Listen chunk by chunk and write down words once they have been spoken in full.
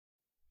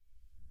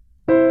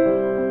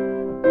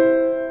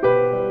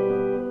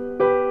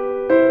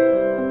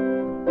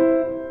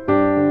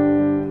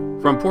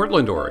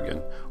Portland,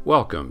 Oregon,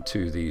 welcome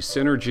to the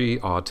Synergy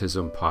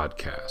Autism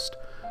Podcast,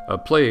 a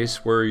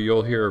place where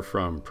you'll hear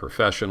from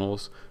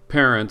professionals,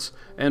 parents,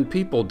 and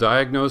people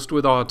diagnosed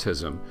with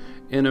autism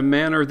in a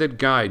manner that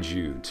guides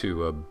you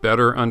to a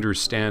better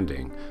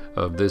understanding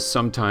of this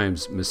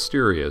sometimes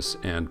mysterious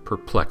and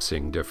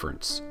perplexing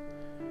difference.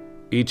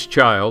 Each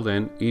child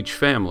and each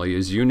family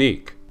is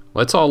unique.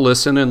 Let's all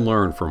listen and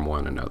learn from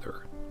one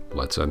another.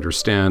 Let's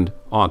understand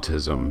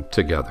autism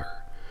together.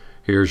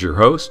 Here's your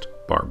host,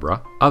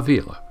 Barbara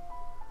Avila.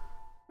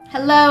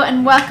 Hello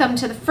and welcome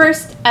to the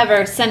first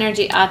ever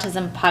Synergy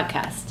Autism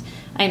Podcast.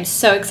 I am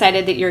so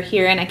excited that you're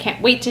here and I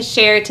can't wait to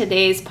share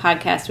today's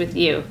podcast with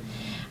you.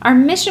 Our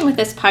mission with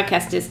this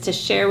podcast is to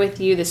share with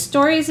you the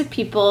stories of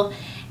people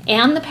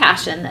and the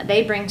passion that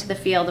they bring to the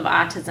field of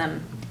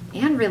autism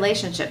and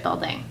relationship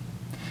building.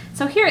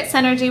 So here at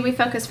Synergy, we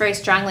focus very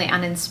strongly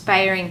on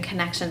inspiring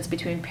connections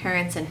between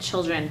parents and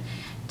children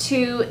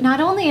to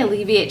not only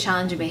alleviate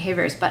challenging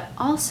behaviors, but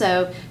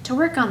also to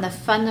work on the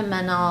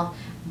fundamental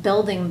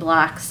building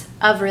blocks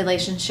of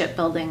relationship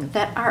building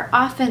that are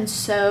often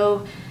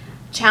so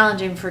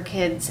challenging for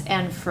kids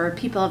and for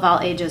people of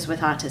all ages with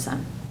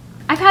autism.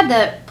 I've had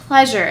the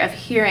pleasure of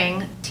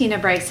hearing Tina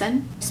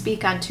Bryson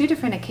speak on 2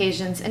 different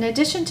occasions in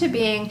addition to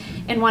being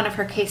in one of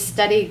her case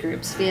study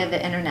groups via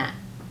the internet.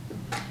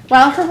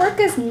 While her work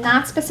is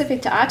not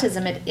specific to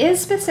autism, it is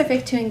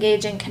specific to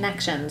engaging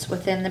connections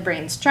within the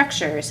brain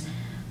structures,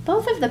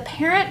 both of the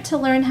parent to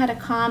learn how to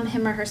calm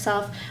him or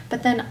herself,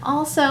 but then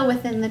also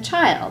within the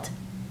child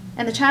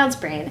and the child's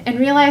brain, and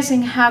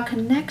realizing how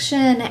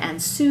connection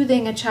and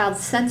soothing a child's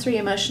sensory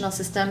emotional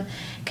system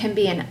can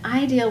be an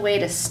ideal way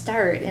to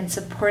start in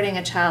supporting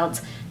a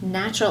child's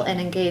natural and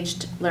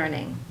engaged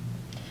learning.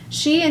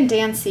 She and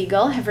Dan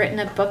Siegel have written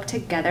a book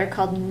together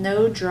called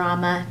No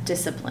Drama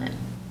Discipline.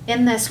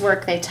 In this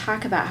work, they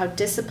talk about how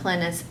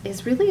discipline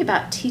is really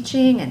about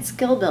teaching and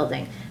skill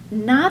building,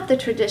 not the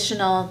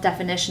traditional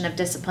definition of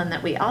discipline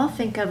that we all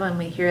think of when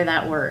we hear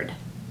that word.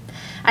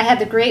 I had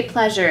the great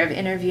pleasure of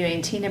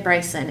interviewing Tina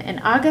Bryson in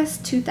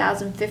August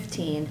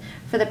 2015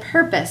 for the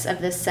purpose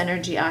of this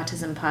Synergy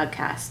Autism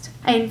podcast.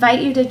 I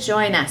invite you to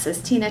join us as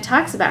Tina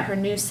talks about her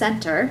new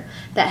center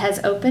that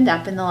has opened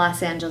up in the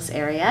Los Angeles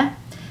area,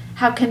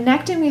 how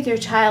connecting with your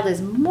child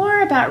is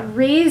more about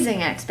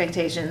raising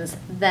expectations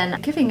than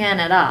giving in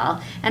at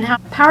all, and how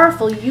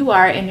powerful you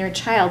are in your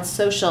child's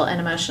social and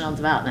emotional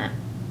development.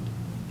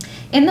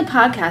 In the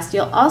podcast,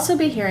 you'll also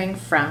be hearing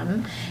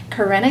from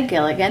Corinna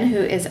Gilligan, who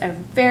is a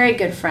very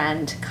good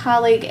friend,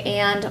 colleague,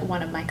 and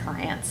one of my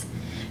clients.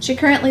 She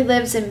currently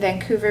lives in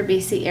Vancouver,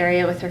 BC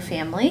area with her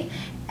family.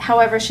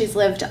 However, she's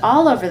lived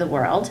all over the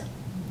world.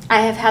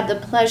 I have had the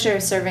pleasure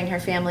of serving her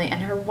family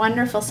and her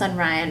wonderful son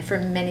Ryan for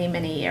many,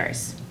 many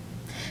years.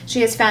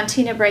 She has found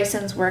Tina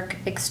Bryson's work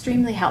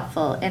extremely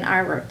helpful in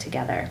our work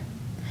together.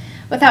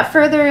 Without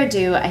further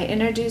ado, I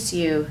introduce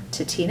you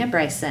to Tina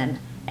Bryson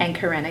and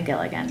Corinna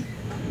Gilligan.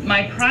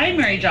 My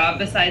primary job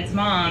besides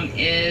mom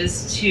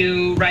is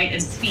to write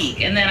and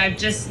speak. And then I've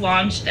just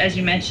launched, as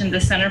you mentioned, the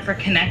Center for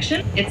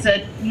Connection. It's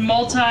a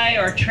multi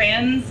or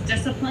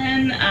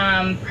trans-discipline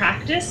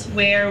practice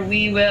where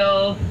we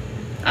will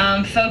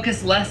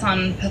focus less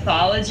on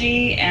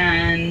pathology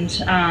and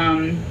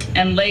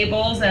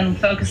labels, and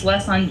focus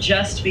less on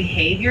just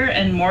behavior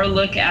and more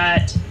look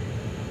at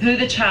who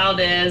the child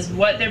is,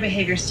 what their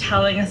behavior is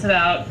telling us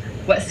about,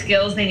 what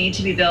skills they need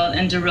to be built,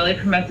 and to really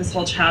promote this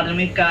whole child. And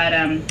we've got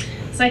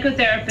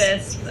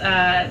psychotherapists,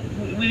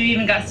 we've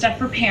even got stuff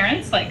for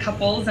parents, like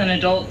couples and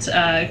adult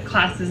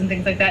classes and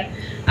things like that.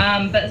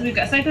 But we've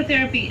got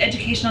psychotherapy,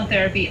 educational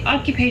therapy,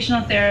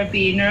 occupational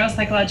therapy,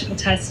 neuropsychological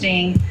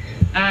testing,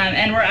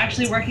 and we're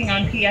actually working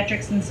on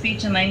pediatrics and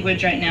speech and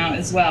language right now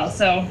as well.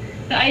 So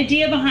the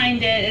idea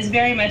behind it is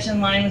very much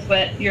in line with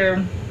what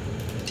your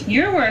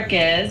work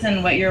is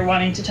and what you're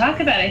wanting to talk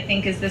about, I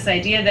think, is this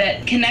idea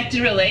that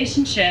connected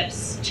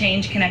relationships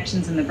change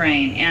connections in the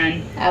brain.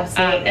 And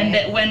Absolutely. And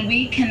that when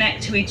we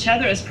connect to each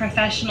other as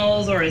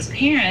professionals or as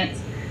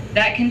parents,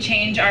 that can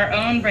change our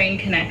own brain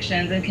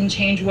connections and can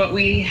change what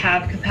we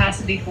have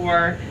capacity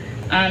for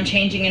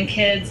changing in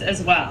kids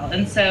as well.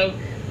 And so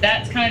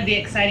that's kind of the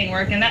exciting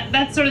work. And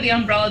that's sort of the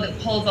umbrella that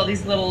pulls all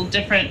these little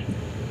different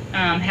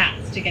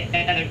hats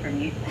together for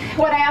me.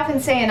 What I often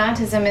say in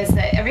autism is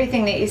that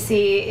everything that you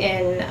see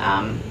in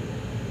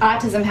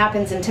autism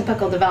happens in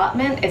typical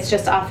development. It's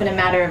just often a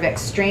matter of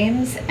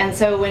extremes. And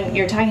so when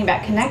you're talking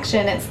about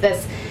connection, it's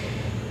this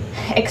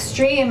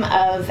extreme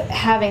of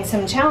having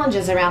some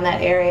challenges around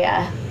that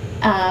area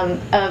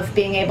of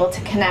being able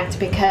to connect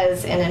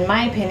because, and in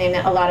my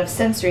opinion, a lot of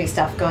sensory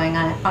stuff going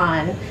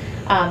on.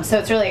 So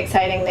it's really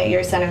exciting that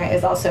your center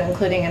is also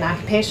including an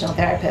occupational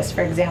therapist,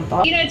 for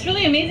example. You know, it's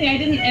really amazing. I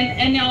didn't,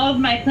 in all of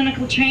my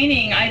clinical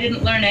training, I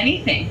didn't learn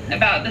anything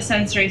about the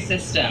sensory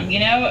system, you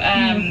know?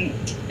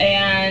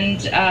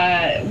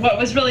 And what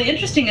was really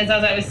interesting is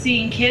as I was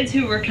seeing kids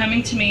who were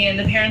coming to me and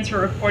the parents were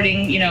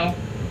reporting, you know,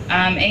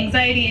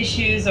 anxiety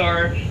issues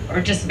or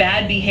just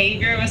bad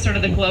behavior was sort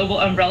of the global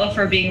umbrella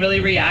for being really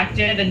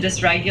reactive and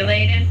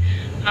dysregulated.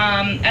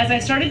 as I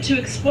started to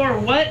explore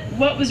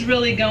what was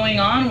really going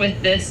on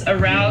with this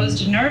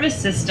aroused nervous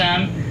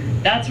system,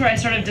 that's where I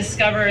sort of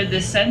discovered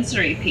the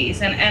sensory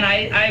piece. And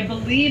I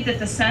believe that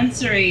the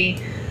sensory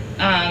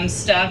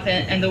stuff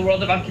and the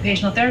world of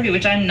occupational therapy,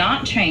 which I'm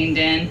not trained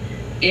in,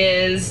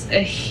 is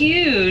a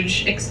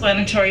huge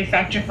explanatory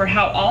factor for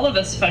how all of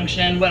us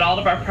function, what all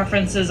of our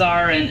preferences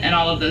are, and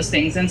all of those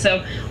things. And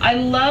so I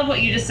love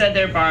what you just said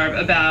there, Barb,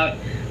 about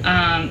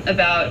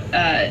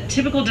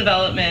typical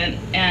development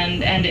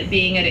and it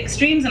being at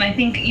extremes. And I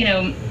think,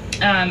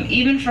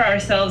 even for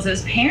ourselves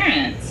as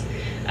parents,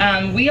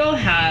 we all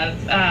have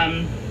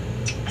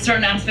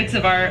certain aspects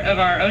of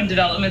our own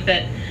development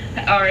that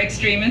are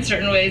extreme in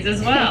certain ways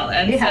as well.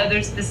 And so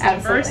there's this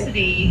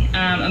diversity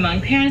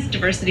among parents,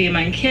 diversity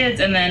among kids,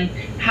 and then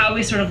how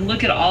we sort of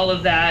look at all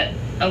of that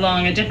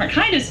along a different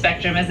kind of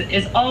spectrum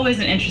is always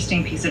an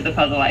interesting piece of the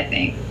puzzle, I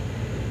think.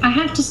 I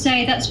have to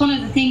say that's one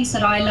of the things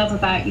that I love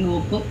about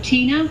your book,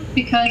 Tina,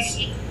 because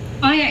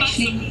I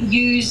actually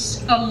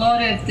use a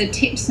lot of the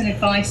tips and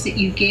advice that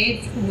you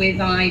give with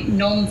my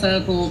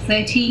non-verbal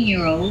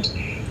 13-year-old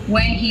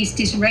when he's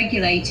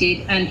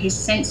dysregulated and his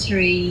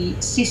sensory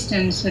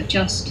systems have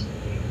just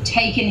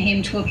taken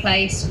him to a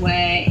place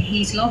where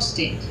he's lost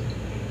it.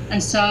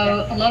 And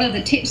so a lot of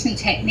the tips and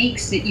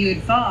techniques that you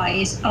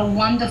advise are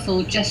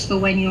wonderful just for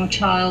when your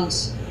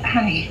child's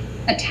having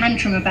a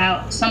tantrum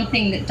about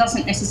something that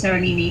doesn't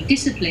necessarily need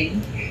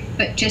discipline,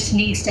 but just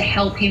needs to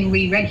help him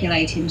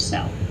re-regulate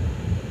himself.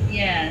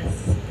 Yes.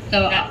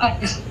 So I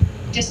was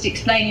just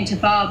explaining to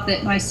Barb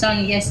that my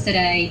son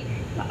yesterday,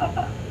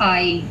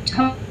 I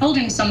told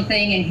him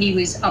something and he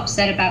was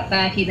upset about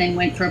that. He then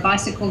went for a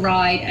bicycle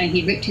ride and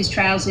he ripped his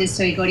trousers,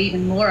 so he got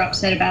even more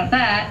upset about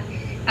that.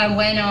 And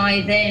when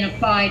I then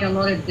applied a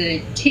lot of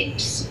the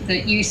tips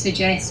that you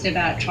suggest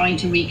about trying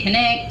to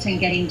reconnect and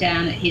getting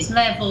down at his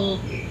level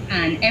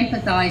and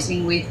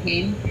empathizing with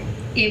him,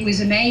 it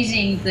was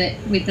amazing that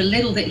with the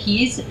little that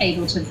he is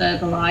able to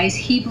verbalize,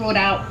 he brought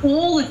out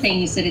all the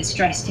things that had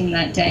stressed him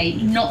that day,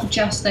 not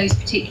just those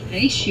particular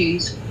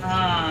issues.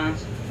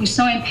 It was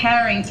so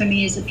empowering for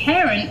me as a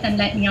parent and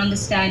let me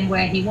understand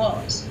where he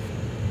was.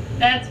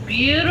 That's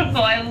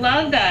beautiful. I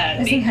love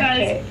that.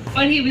 Because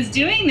what he was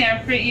doing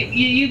there for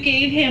you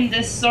gave him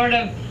this sort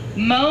of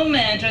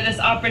moment or this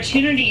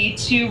opportunity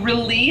to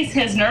release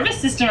his nervous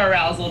system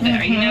arousal there.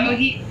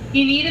 Mm-hmm.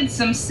 He needed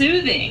some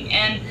soothing,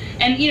 and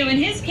in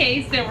his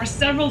case there were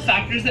several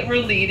factors that were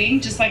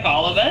leading, just like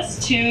all of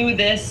us, to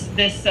this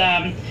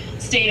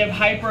state of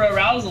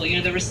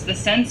hyperarousal. There was the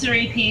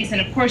sensory piece,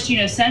 and of course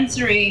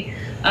sensory,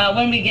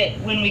 when we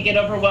get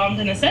overwhelmed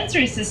in the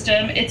sensory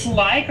system, it's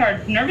like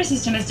our nervous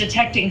system is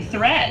detecting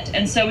threat,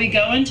 and so we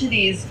go into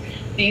these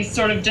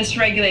sort of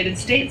dysregulated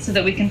states so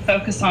that we can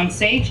focus on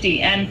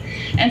safety, and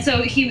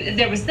so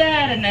there was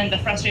that, and then the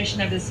frustration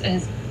of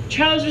his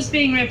trousers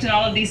being ripped and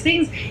all of these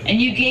things,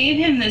 and you gave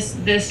him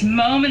this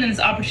moment and this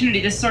opportunity,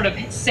 this sort of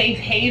safe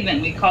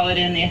haven, we call it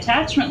in the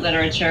attachment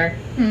literature,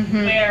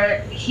 mm-hmm.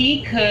 where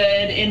he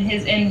could in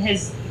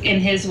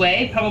his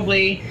way,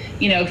 probably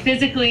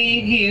physically,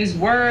 he used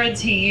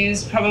words, he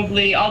used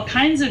probably all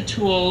kinds of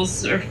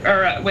tools or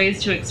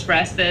ways to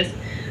express this,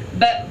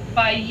 but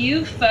by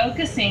you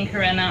focusing,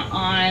 Corinna,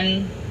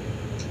 on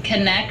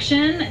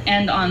connection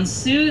and on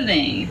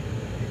soothing,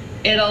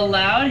 it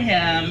allowed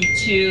him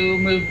to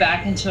move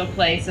back into a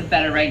place of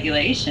better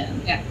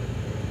regulation. Yeah.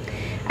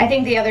 I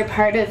think the other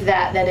part of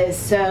that is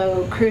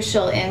so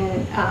crucial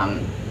in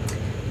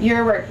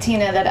your work,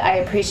 Tina, that I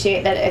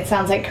appreciate that it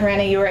sounds like,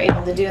 Corinna, you were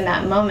able to do in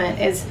that moment,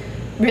 is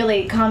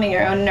really calming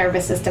your own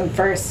nervous system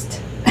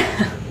first.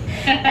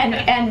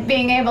 and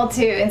being able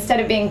to, instead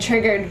of being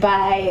triggered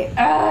by,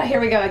 here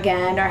we go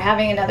again, or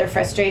having another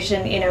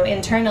frustration,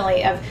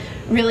 internally, of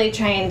really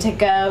trying to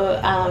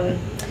go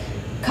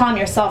calm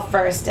yourself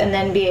first and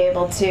then be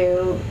able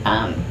to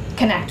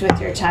connect with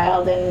your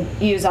child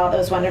and use all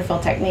those wonderful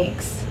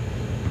techniques.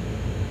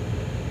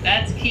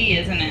 That's key,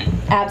 isn't it?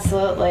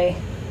 Absolutely.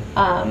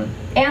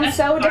 And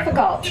so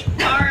difficult.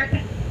 Hard.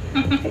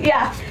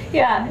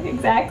 Yeah,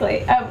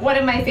 exactly. One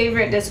of my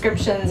favorite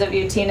descriptions of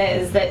you, Tina,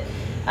 is that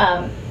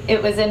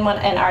it was in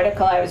an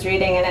article I was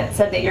reading, and it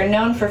said that you're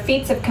known for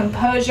feats of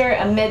composure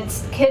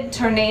amidst kid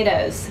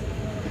tornadoes.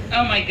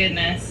 Oh my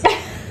goodness.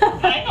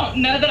 I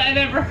don't know that I've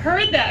ever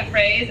heard that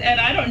phrase,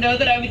 and I don't know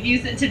that I would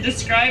use it to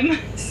describe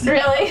myself.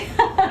 Really?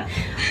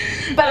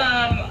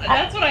 But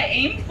that's what I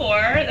aim for.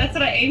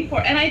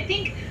 And I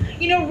think,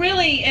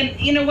 really,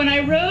 and when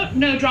I wrote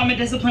No Drama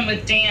Discipline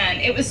with Dan,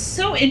 it was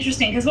so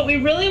interesting because what we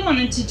really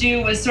wanted to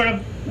do was sort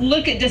of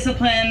look at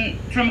discipline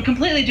from a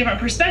completely different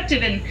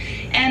perspective.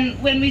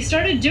 And when we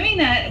started doing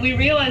that, we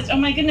realized, oh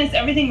my goodness,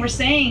 everything we're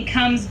saying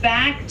comes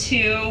back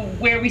to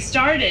where we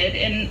started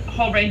in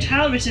Whole Brain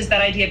Child, which is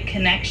that idea of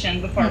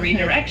connection before mm-hmm.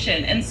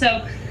 redirection. And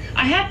so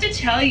I have to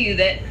tell you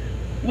that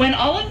when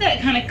all of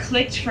that kind of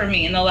clicked for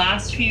me in the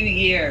last few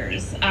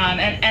years,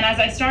 and as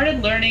I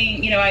started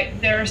learning,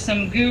 there are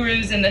some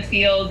gurus in the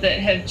field that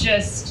have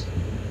just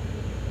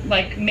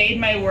made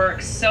my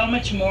work so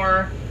much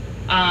more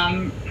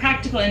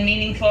practical and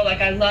meaningful. Like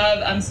I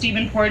love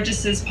Stephen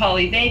Porges's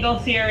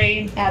polyvagal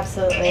theory.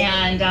 Absolutely.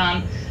 And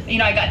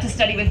I got to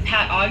study with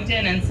Pat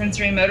Ogden and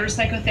sensory motor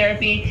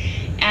psychotherapy.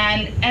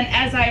 And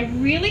as I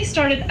really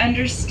started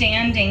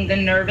understanding the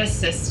nervous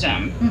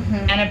system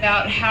and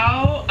about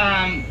how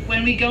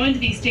when we go into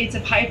these states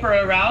of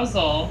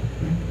hyperarousal,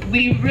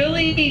 we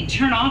really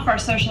turn off our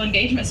social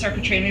engagement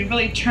circuitry, and we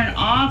really turn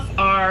off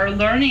our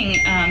learning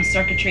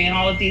circuitry and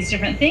all of these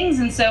different things.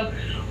 And so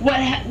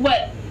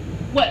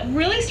what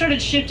really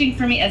started shifting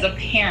for me as a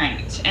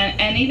parent,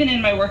 and even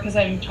in my work as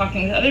I'm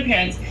talking with other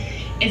parents,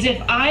 is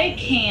if I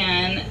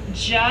can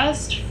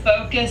just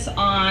focus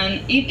on,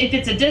 if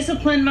it's a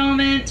discipline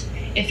moment,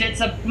 if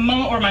it's a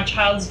moment where my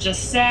child's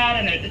just sad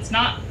and it's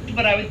not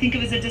what I would think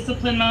of as a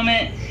discipline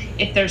moment,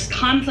 if there's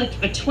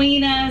conflict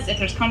between us, if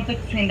there's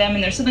conflict between them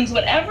and their siblings,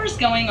 whatever's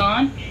going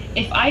on,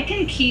 if I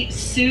can keep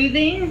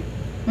soothing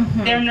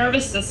their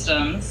nervous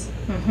systems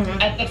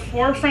at the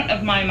forefront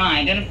of my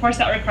mind, and of course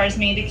that requires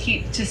me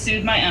to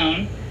soothe my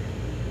own,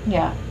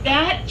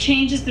 that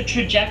changes the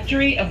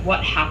trajectory of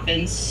what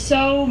happens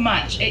so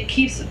much. It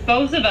keeps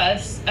both of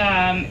us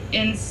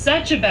in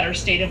such a better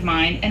state of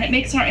mind, and it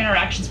makes our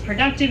interactions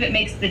productive. It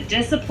makes the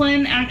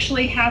discipline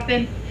actually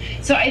happen.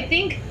 So I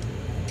think,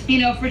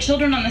 for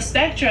children on the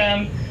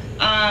spectrum,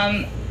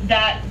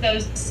 that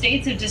those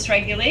states of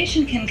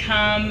dysregulation can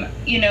come,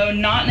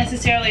 not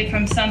necessarily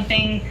from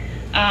something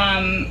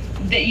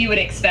that you would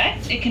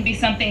expect. It can be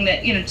something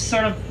that,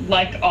 sort of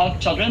like all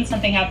children,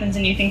 something happens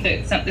and you think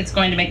that it's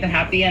going to make them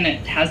happy, and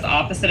it has the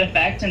opposite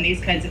effect and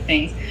these kinds of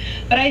things.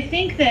 But I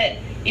think that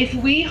if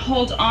we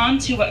hold on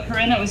to what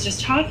Corinna was just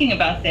talking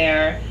about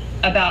there,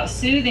 about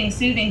soothing,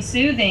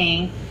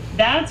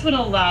 that's what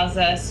allows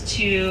us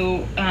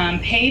to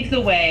pave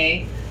the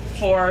way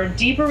for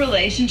deeper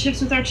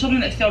relationships with our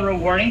children that feel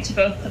rewarding to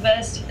both of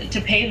us,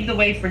 to pave the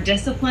way for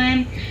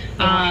discipline,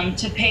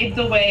 to pave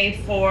the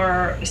way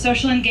for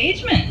social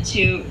engagement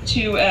to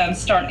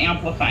start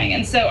amplifying.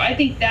 And so I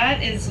think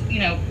that is,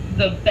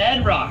 the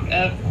bedrock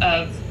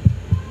of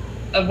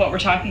what we're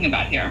talking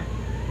about here.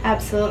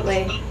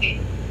 Absolutely.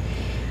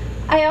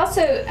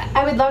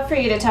 I would love for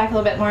you to talk a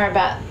little bit more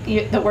about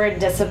the word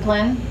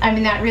discipline. I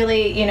mean, that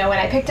really, when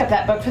I picked up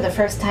that book for the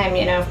first time,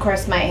 of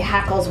course my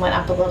hackles went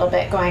up a little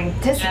bit going,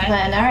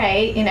 discipline, all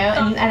right, and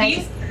I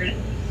just...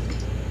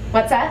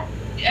 What's that?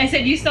 I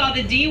said you saw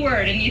the D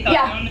word and you thought,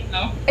 oh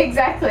no.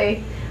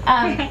 Exactly.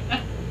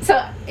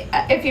 So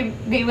if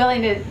you'd be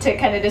willing to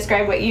kind of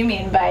describe what you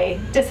mean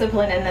by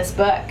discipline in this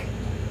book.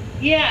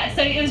 Yeah,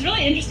 so it was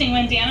really interesting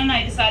when Dan and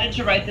I decided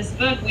to write this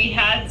book. We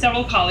had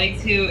several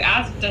colleagues who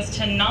asked us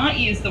to not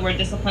use the word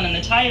discipline in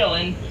the title,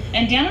 and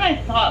Dan and I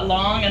thought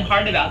long and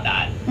hard about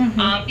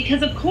that,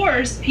 because of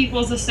course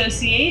people's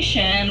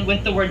association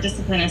with the word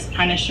discipline is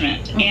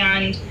punishment,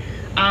 and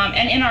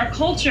in our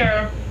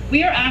culture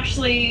we are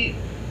actually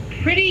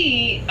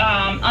pretty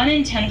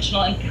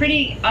unintentional and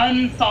pretty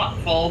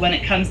unthoughtful when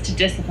it comes to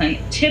discipline.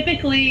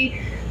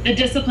 Typically, the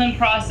discipline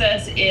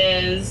process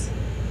is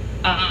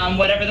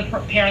whatever the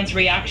parent's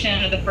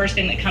reaction or the first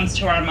thing that comes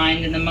to our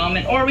mind in the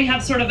moment, or we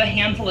have sort of a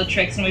handful of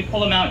tricks and we pull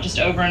them out just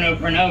over and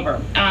over and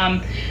over.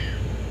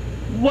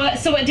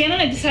 So what Dan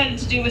and I decided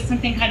to do was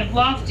something kind of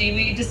lofty.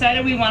 We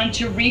decided we wanted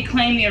to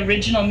reclaim the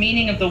original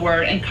meaning of the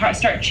word and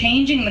start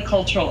changing the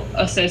cultural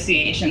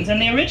associations.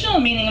 And the original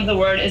meaning of the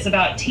word is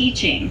about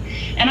teaching.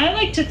 And I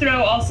like to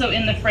throw also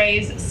in the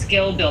phrase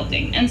skill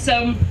building. And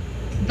so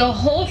the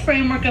whole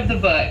framework of the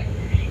book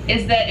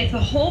is that if the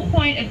whole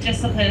point of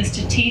discipline is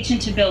to teach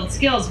and to build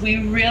skills, we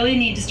really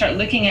need to start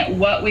looking at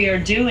what we are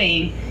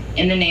doing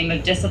in the name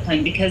of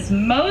discipline, because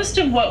most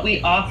of what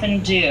we often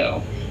do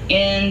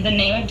in the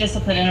name of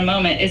discipline in a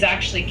moment is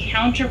actually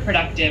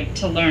counterproductive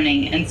to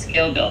learning and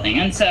skill building.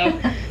 And so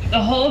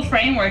the whole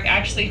framework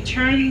actually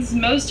turns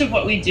most of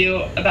what we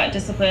do about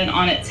discipline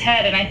on its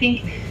head. And I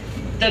think,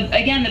 the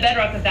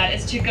bedrock of that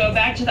is to go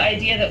back to the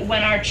idea that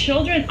when our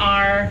children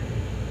are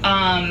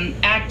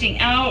acting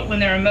out, when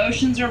their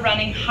emotions are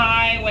running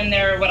high, when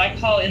they're what I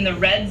call in the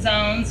red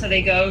zone, so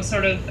they go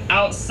sort of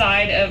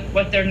outside of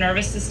what their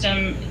nervous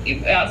system,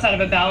 outside of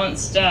a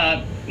balanced,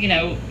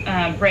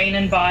 brain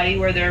and body,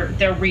 where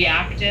they're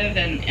reactive,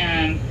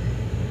 and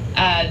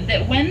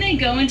that when they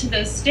go into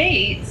those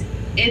states,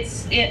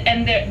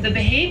 the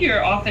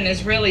behavior often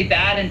is really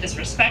bad and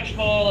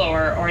disrespectful,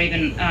 or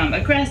even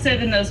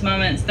aggressive in those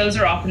moments. Those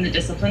are often the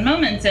discipline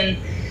moments,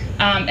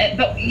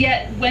 but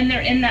yet when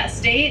they're in that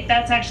state,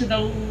 that's actually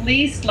the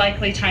least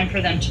likely time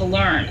for them to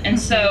learn. And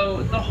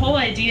so the whole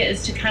idea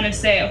is to kind of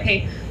say,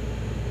 okay,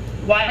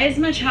 why is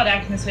my child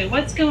acting this way?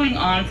 What's going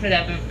on for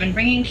them? And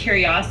bringing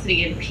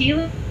curiosity and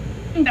peeling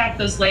back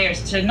those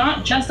layers to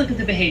not just look at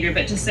the behavior,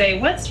 but to say,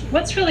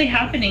 what's really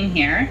happening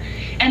here?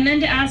 And then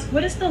to ask,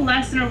 what is the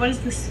lesson or what is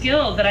the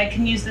skill that I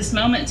can use this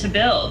moment to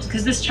build?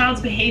 Because this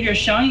child's behavior is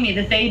showing me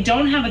that they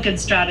don't have a good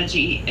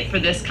strategy for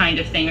this kind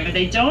of thing, or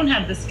they don't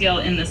have the skill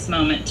in this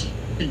moment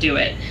to do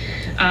it.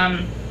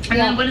 And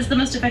then what is the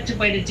most effective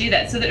way to do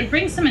that? So that it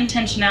brings some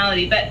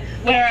intentionality. But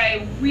where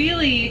I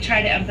really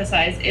try to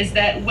emphasize is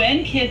that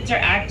when kids are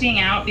acting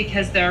out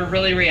because they're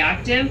really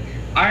reactive,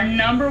 our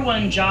number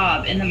one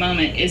job in the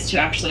moment is to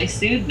actually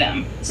soothe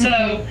them.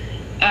 So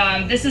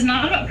this is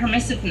not about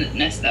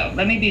permissiveness, though.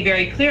 Let me be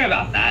very clear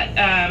about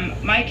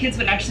that. My kids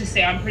would actually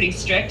say I'm pretty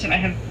strict and I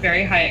have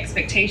very high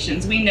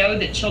expectations. We know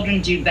that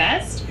children do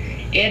best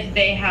if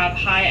they have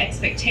high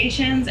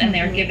expectations and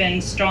they're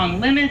given strong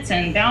limits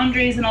and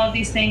boundaries and all of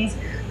these things,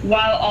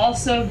 while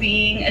also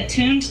being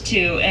attuned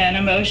to and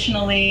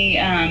emotionally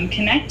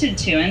connected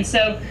to. And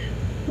so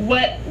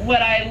what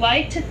I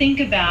like to think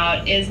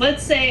about is,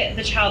 let's say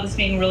the child is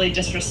being really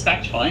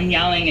disrespectful and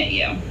yelling at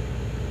you.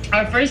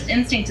 Our first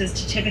instinct is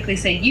to typically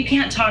say, you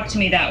can't talk to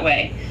me that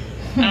way.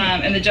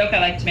 And the joke I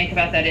like to make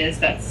about that is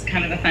that's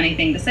kind of a funny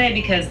thing to say,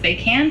 because they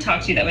can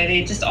talk to you that way.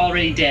 They just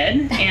already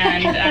did.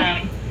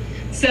 And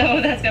so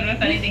that's kind of a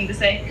funny thing to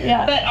say.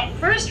 Yeah. But our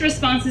first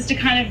response is to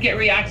kind of get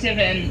reactive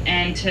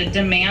and to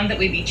demand that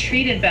we be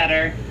treated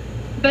better.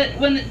 But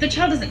when the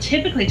child doesn't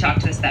typically talk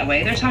to us that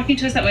way, they're talking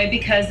to us that way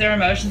because their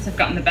emotions have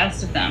gotten the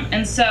best of them.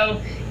 And so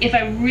if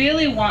I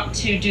really want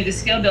to do the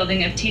skill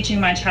building of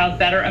teaching my child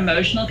better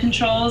emotional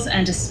controls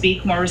and to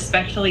speak more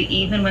respectfully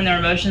even when their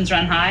emotions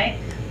run high,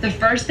 the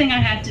first thing I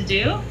have to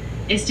do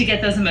is to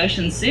get those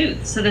emotions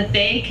soothed so that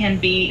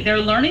their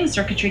learning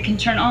circuitry can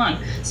turn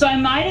on. So I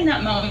might in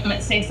that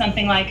moment say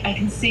something like, I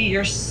can see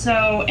you're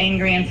so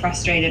angry and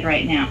frustrated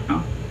right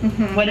now.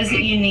 What is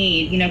it you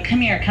need? Come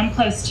here, come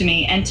close to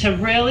me. And to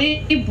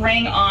really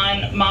bring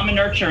on mama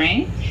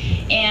nurturing.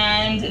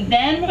 And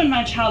then when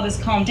my child is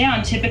calmed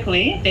down,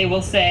 typically they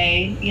will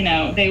say,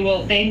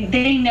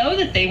 they know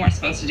that they weren't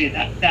supposed to do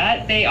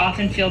that they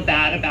often feel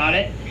bad about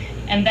it.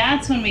 And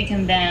that's when we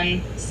can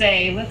then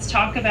say, let's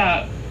talk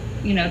about,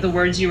 the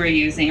words you were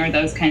using or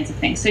those kinds of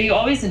things. So you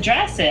always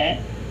address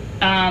it,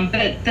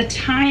 but the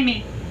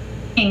timing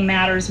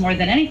matters more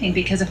than anything,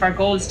 because if our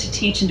goal is to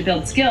teach and to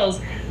build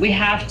skills, we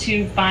have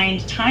to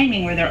find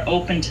timing where they're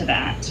open to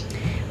that.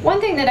 One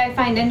thing that I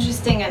find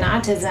interesting in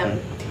autism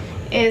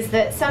is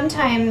that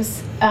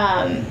sometimes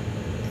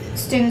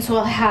students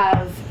will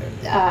have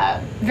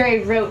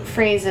very rote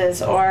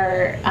phrases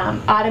or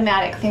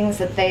automatic things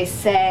that they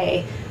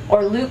say,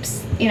 or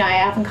loops,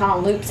 I often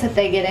call them loops that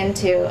they get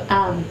into,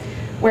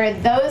 where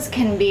those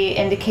can be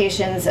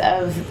indications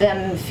of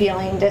them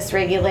feeling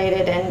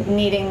dysregulated and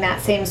needing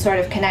that same sort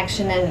of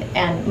connection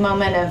and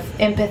moment of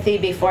empathy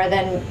before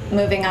then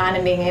moving on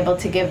and being able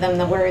to give them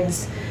the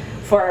words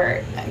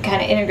for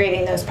kind of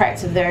integrating those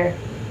parts of their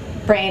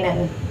brain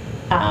and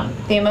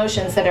the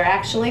emotions that are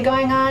actually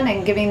going on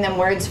and giving them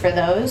words for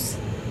those.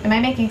 Am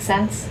I making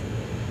sense?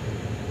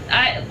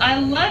 I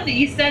love that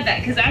you said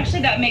that, because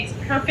actually that makes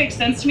perfect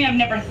sense to me. I've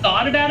never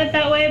thought about it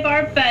that way,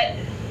 Barb, but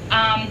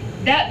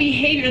that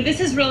behavior, this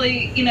is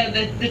really,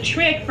 the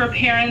trick for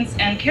parents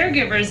and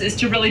caregivers is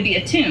to really be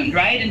attuned,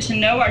 right? And to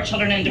know our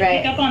children and to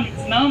pick up on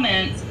these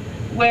moments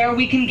where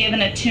we can give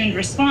an attuned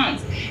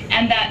response.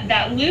 And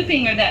that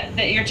looping or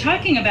that you're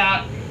talking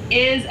about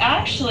is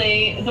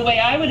actually the way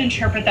I would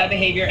interpret that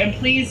behavior, and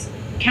please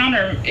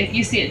counter if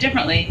you see it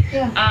differently,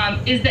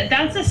 is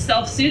that's a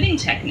self-soothing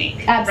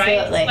technique.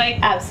 Absolutely. Right?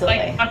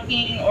 Like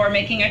talking or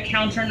making a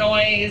counter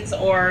noise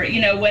or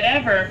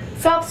whatever.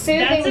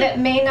 Self-soothing that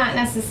may not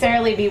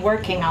necessarily be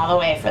working all the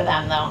way for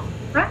them, though.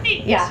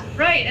 Right. Yeah.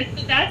 Right.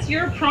 That's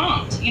your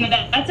prompt.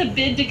 That's a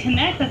bid to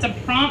connect. That's a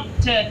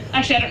prompt to.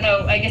 Actually, I don't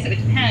know. I guess it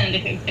would depend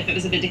if it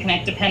was a bid to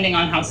connect, depending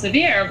on how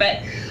severe. But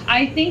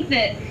I think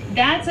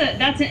that's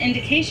an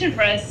indication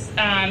for us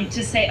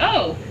to say,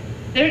 oh,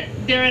 they're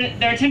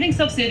attempting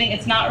self-soothing.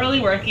 It's not really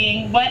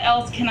working. What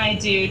else can I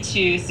do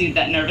to soothe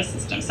that nervous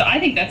system? So I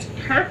think that's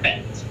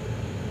perfect.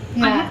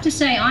 Yeah. I have to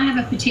say, I have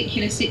a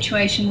particular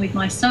situation with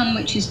my son,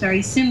 which is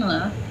very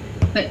similar,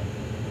 but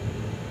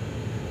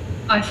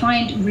I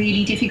find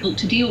really difficult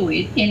to deal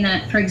with, in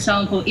that, for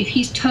example, if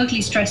he's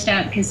totally stressed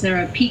out because there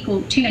are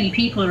too many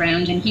people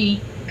around and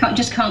he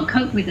just can't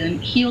cope with them,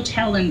 he'll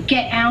tell them,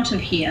 get out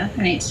of here.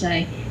 And it's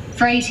a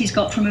phrase he's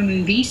got from a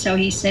movie, so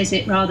he says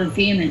it rather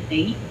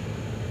vehemently.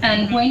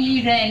 And when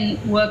you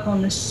then work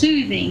on the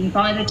soothing,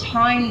 by the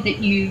time that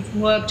you've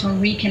worked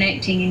on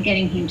reconnecting and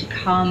getting him to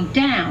calm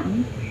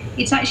down,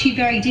 it's actually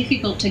very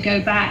difficult to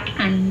go back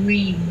and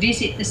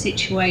revisit the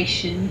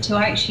situation to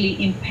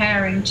actually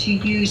empower him to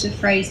use a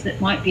phrase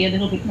that might be a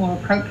little bit more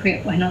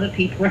appropriate when other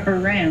people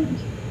are around.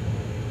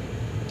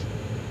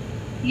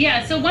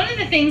 Yeah, so one of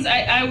the things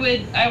I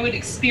would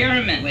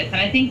experiment with, and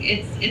I think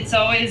it's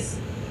always,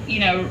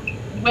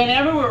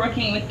 whenever we're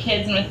working with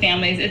kids and with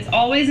families, it's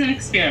always an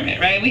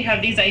experiment, right? We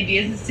have these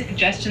ideas and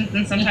suggestions,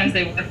 and sometimes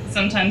they work,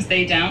 sometimes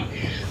they don't.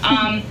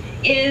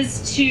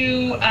 Is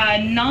to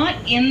not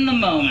in the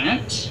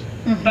moment,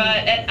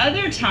 but at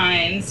other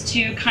times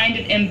to kind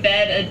of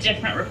embed a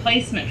different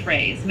replacement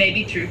phrase,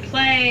 maybe through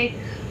play,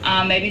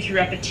 maybe through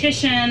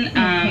repetition,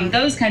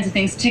 those kinds of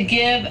things, to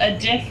give a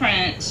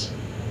different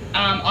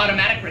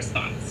automatic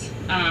response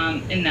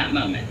in that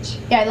moment.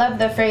 Yeah, I love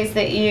the phrase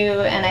that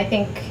you and I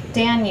think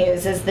Dan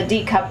uses, the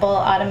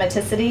decouple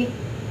automaticity.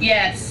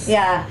 Yes.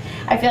 Yeah,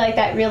 I feel like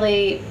that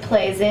really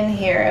plays in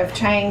here of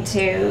trying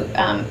to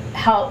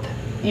help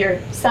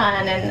your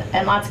son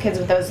and lots of kids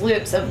with those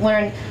loops of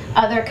learn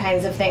other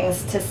kinds of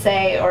things to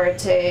say or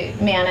to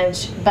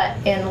manage, but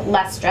in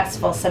less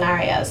stressful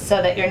scenarios,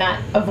 so that you're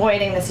not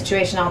avoiding the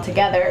situation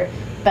altogether,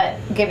 but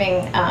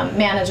giving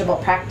manageable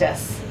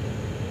practice.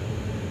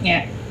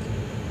 Yeah.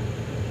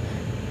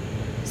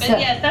 But So,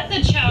 yes, that's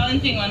a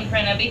challenging one,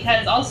 Corinna,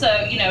 because also,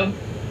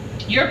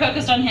 you're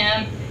focused on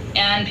him,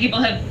 and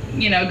people have,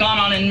 gone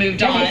on and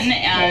moved on,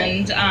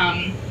 and,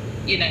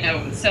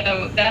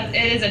 so that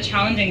it is a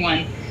challenging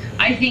one.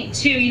 I think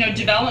too,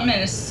 development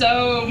is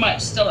so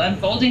much still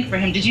unfolding for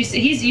him. You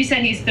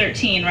said he's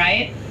 13,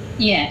 right?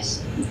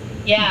 Yes.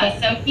 Yeah,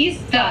 so he's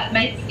got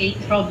maybe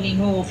probably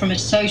more from a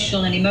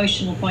social and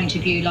emotional point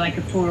of view, like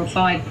a 4 or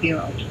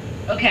 5-year-old.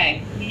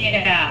 Okay,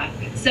 yeah.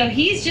 So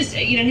he's just,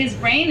 his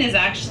brain is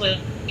actually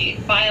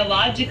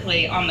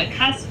biologically on the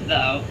cusp,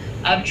 though,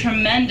 of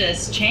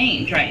tremendous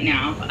change right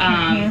now.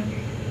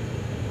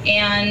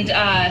 And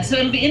so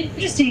it'll be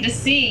interesting to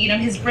see,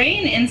 his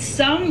brain in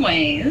some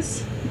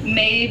ways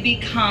may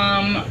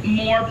become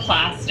more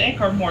plastic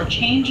or more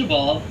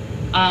changeable,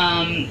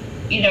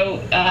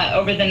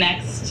 over the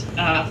next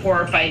 4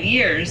 or 5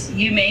 years.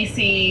 You may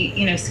see,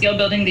 skill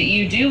building that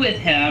you do with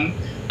him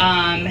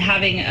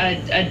having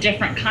a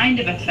different kind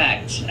of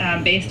effect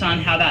based on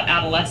how that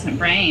adolescent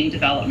brain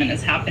development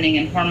is happening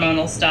and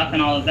hormonal stuff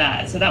and all of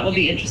that. So that will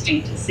be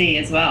interesting to see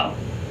as well.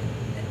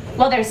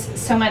 well, there's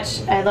so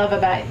much I love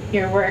about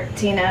your work,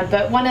 Tina,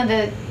 but one of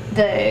the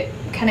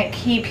kind of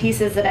key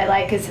pieces that I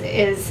like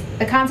is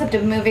the concept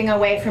of moving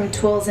away from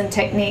tools and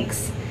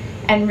techniques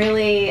and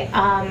really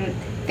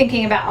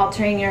thinking about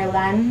altering your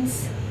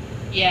lens.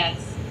 Yes.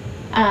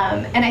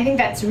 And I think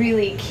that's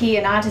really key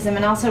in autism,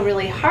 and also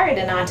really hard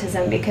in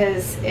autism,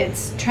 because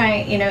it's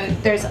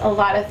there's a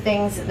lot of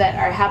things that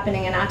are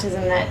happening in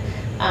autism that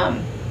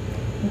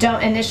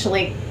don't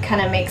initially kind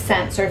of make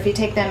sense, or if you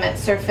take them at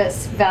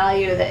surface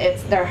value, that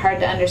they're hard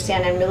to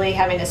understand, and really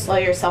having to slow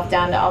yourself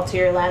down to alter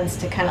your lens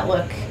to kind of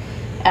look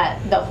at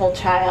the whole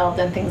child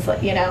and things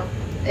like,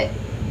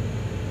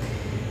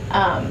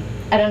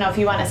 I don't know if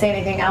you want to say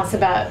anything else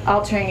about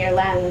altering your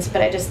lens,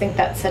 but I just think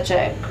that's such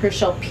a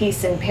crucial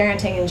piece in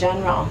parenting in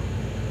general.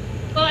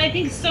 Well, I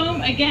think so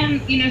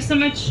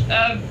much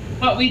of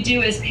what we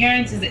do as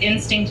parents is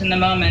instinct in the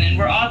moment, and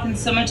we're often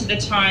so much of the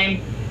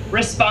time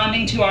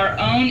responding to our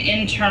own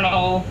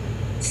internal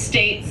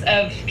states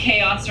of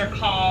chaos or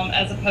calm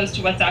as opposed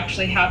to what's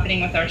actually happening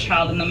with our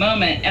child in the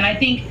moment. And I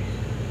think,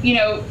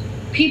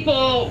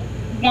 people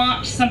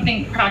want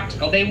something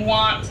practical. They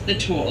want the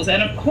tools.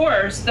 And of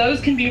course, those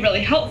can be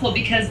really helpful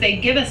because they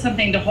give us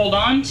something to hold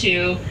on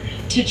to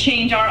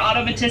change our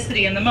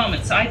automaticity in the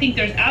moment. So I think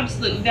there's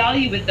absolute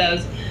value with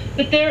those.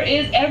 But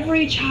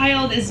every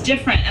child is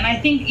different. And I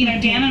think,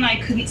 Dan and I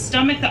couldn't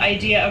stomach the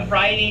idea of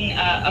writing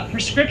a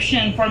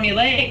prescription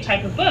formulaic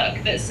type of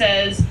book that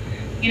says,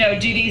 do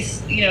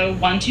these,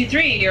 1, 2,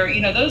 3,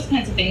 or, those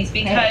kinds of things,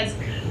 because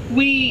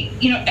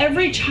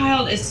every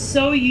child is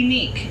so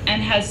unique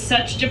and has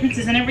such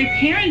differences, and every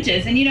parent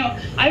is. And,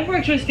 I've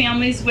worked with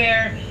families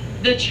where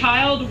the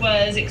child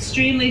was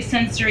extremely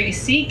sensory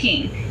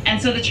seeking. And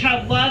so the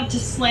child loved to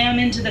slam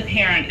into the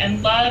parent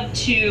and loved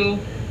to,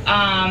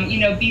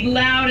 be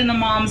loud in the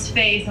mom's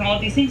face and all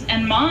of these things.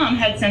 And mom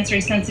had sensory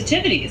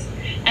sensitivities.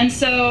 And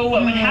so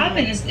what would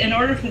happen is, in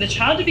order for the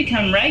child to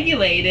become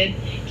regulated,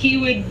 he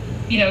would,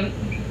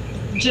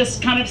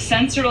 just kind of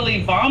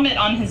sensorily vomit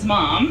on his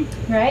mom.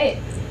 Right.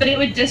 But it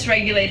would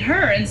dysregulate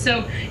her. And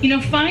so,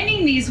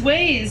 finding these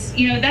ways,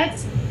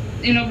 that's,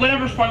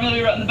 whatever formula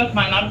we wrote in the book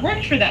might not have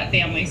worked for that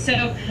family. So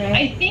right.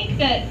 I think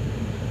that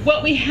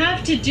what we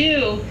have to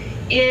do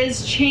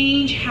is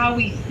change how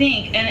we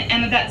think.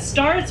 And that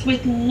starts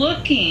with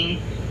looking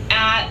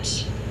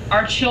at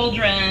our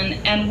children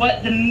and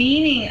what the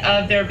meaning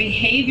of their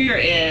behavior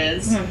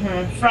is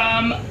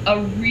from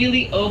a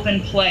really open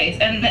place.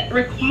 And that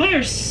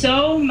requires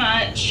so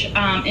much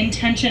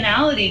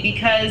intentionality,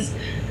 because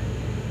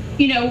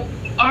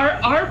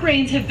our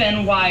brains have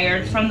been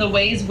wired from the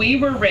ways we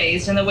were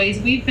raised and the ways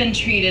we've been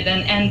treated,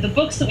 and the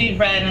books that we've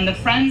read and the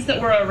friends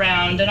that were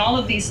around and all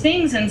of these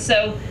things. And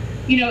so,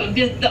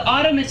 the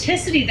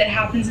automaticity that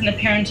happens in the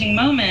parenting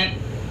moment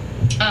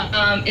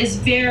is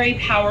very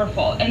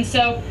powerful. And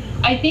so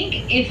I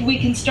think if we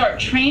can start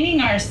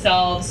training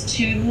ourselves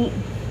to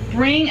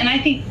and I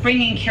think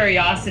bringing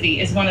curiosity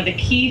is one of the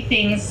key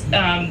things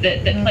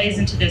that plays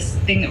into this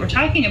thing that we're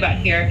talking about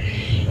here.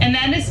 And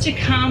that is to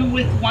come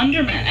with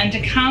wonderment, and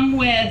to come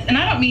with, and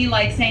I don't mean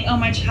like saying, oh,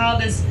 my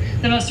child is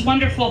the most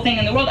wonderful thing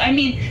in the world. I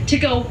mean, to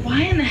go,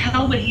 why in the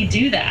hell would he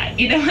do that?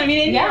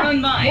 In your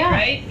own mind,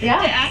 right?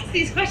 Yeah. To ask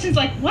these questions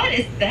like, what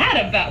is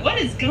that about? What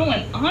is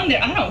going on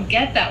there? I don't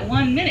get that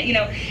 1 minute,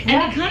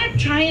 and to kind of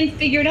try and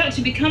figure it out,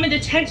 to become a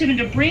detective and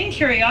to bring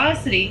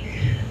curiosity,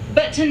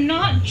 but to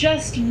not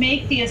just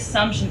make the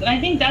assumptions. And I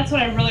think that's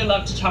what I really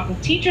love to talk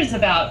with teachers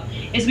about,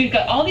 is we've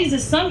got all these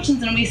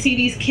assumptions, and we see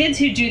these kids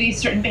who do these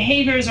certain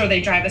behaviors, or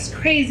they drive us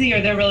crazy,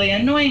 or they're really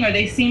annoying, or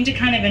they seem to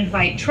kind of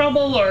invite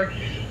trouble or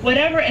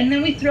whatever. And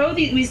then we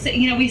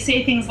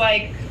say things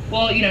like,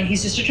 well,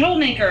 he's just a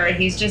troublemaker, or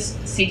he's just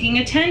seeking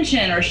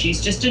attention, or she's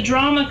just a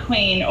drama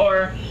queen,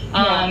 or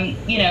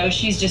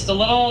She's just a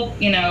little,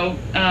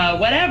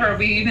 whatever.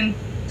 We even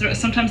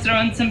sometimes throw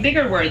in some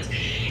bigger words.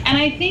 And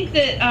I think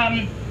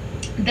that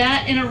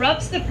that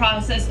interrupts the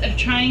process of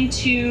trying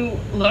to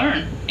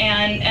learn.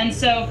 And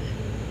so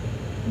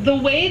the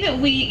way that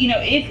we,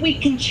 if we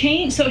can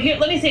change, so here,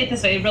 let me say it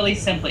this way really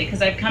simply,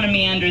 because I've kind of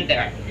meandered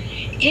there.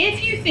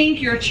 If you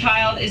think your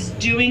child is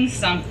doing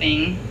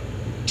something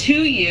to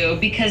you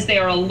because they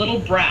are a little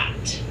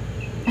brat,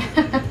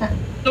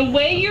 the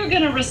way you're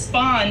going to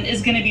respond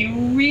is going to be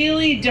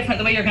really different.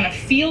 The way you're going to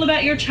feel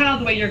about your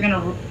child, the way you're going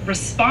to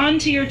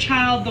respond to your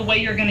child, the way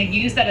you're going to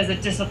use that as a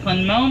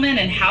discipline moment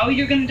and how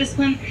you're going to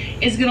discipline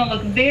is going to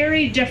look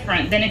very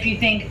different than if you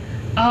think,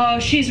 oh,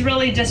 she's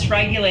really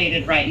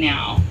dysregulated right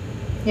now.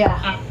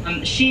 Yeah.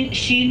 She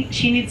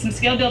needs some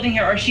skill building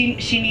here, or she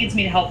needs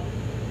me to help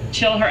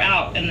chill her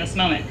out in this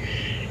moment.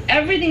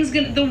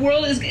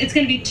 It's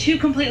going to be two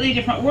completely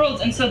different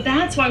worlds. And so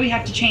that's why we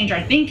have to change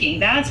our thinking.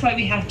 That's why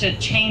we have to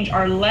change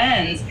our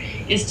lens,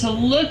 is to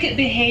look at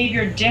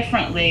behavior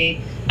differently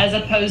as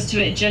opposed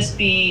to it just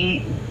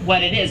being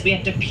what it is. We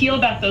have to peel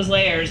back those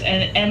layers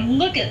and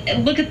look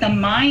at the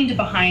mind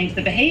behind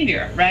the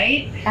behavior,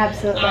 right?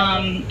 Absolutely.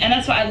 And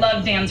that's why I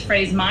love Dan's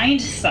phrase,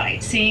 mind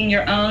sight. Seeing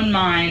your own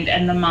mind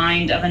and the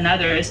mind of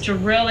another is to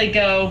really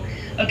go,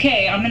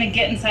 okay, I'm going to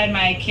get inside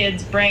my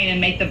kid's brain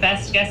and make the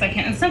best guess I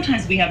can. And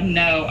sometimes we have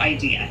no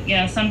idea.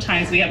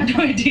 Sometimes we have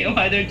no idea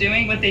why they're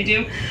doing what they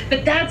do.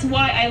 But that's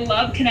why I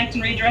love Connect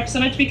and Redirect so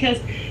much, because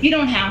you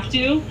don't have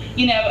to.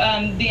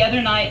 The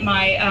other night,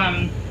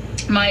 my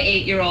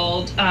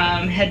 8-year-old he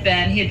had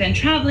been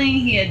traveling.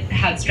 He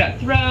had strep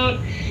throat.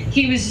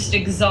 He was just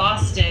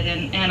exhausted,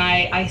 and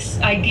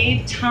I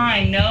gave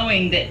time,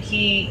 knowing that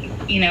he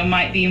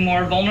might be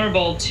more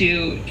vulnerable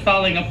to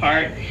falling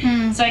apart.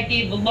 So I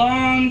gave a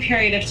long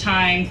period of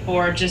time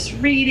for just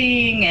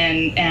reading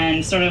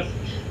and sort of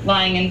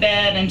lying in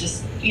bed and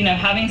just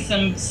having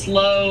some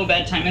slow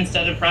bedtime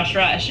instead of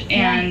rush.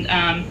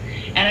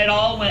 And it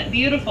all went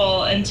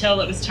beautiful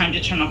until it was time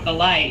to turn off the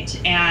light.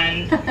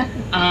 And,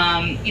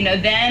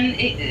 then,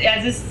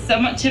 as is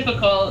somewhat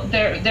typical,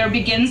 there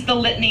begins the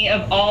litany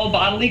of all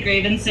bodily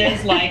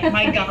grievances, like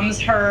my gums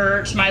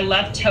hurt, my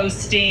left toe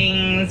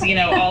stings,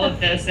 all of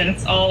this. And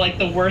it's all like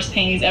the worst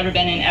pain he's ever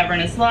been in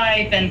his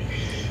life. And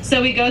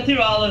so we go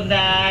through all of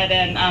that,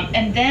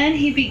 and then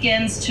he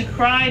begins to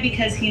cry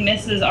because he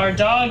misses our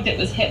dog that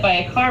was hit by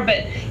a car,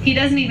 but he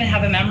doesn't even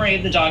have a memory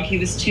of the dog. He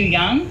was too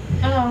young.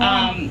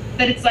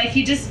 But it's like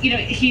he just,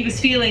 he was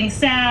feeling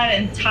sad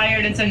and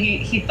tired, and so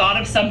he thought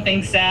of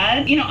something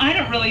sad. I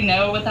don't really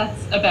know what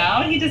that's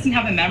about. He doesn't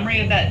have a memory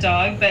of that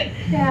dog, but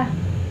yeah.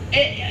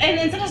 And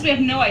then sometimes we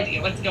have no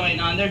idea what's going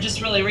on. They're just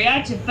really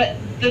reactive. But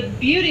the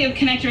beauty of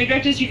Connect and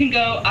Redirect is you can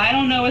go, I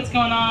don't know what's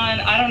going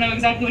on. I don't know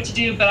exactly what to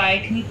do, but I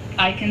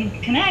can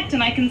connect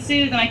and I can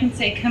soothe and I can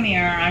say, come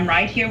here, I'm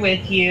right here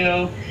with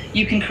you.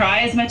 You can cry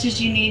as much as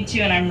you need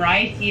to, and I'm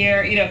right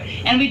here.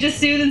 And we just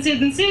soothe and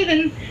soothe and soothe,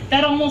 and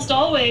that almost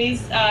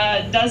always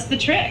does the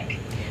trick.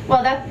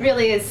 Well, that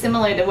really is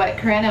similar to what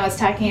Corinna was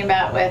talking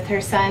about with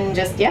her son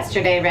just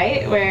yesterday,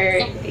 right?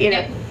 Where,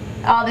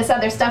 all this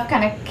other stuff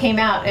kind of came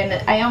out, and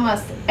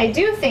I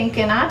do think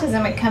in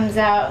autism it comes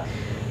out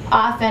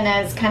often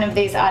as kind of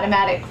these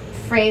automatic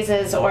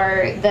phrases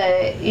or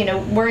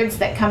the words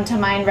that come to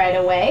mind right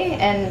away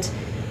and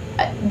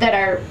that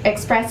are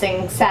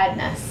expressing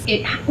sadness.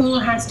 It all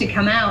has to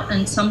come out,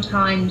 and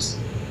sometimes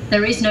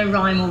there is no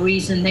rhyme or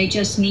reason. They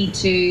just need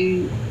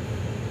to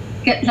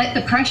let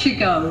the pressure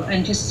go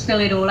and just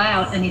spill it all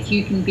out, and if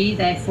you can be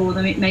there for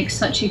them, it makes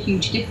such a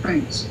huge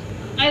difference.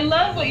 I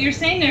love what you're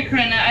saying there,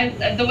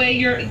 Corinna, the way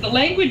you're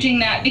languaging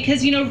that,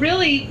 because,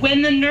 really,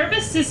 when the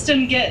nervous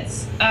system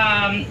gets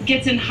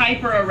in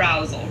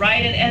hyper-arousal,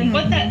 right, and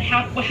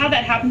how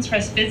that happens for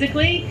us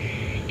physically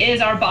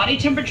is our body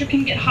temperature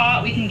can get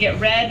hot, we can get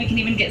red, we can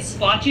even get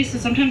splotchy, so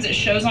sometimes it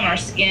shows on our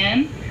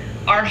skin.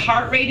 Our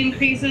heart rate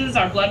increases,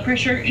 our blood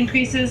pressure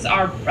increases,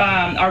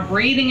 our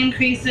breathing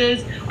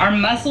increases, our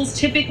muscles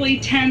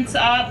typically tense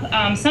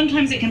up.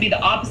 Sometimes it can be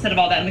the opposite of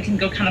all that, and we can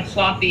go kind of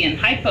floppy and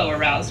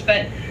hypo-aroused,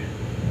 but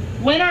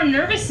when our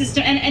nervous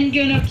system, and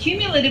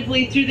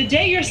cumulatively through the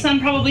day, your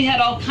son probably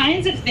had all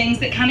kinds of things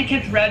that kind of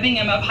kept revving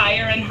him up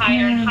higher and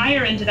higher and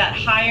higher into that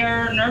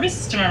higher nervous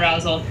system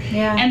arousal.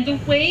 Yeah. And the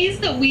ways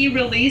that we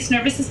release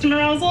nervous system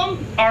arousal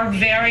are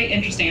very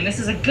interesting. And this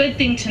is a good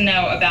thing to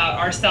know about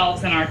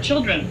ourselves and our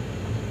children.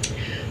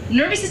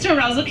 Nervous system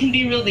arousal can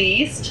be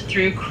released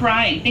through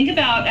crying. Think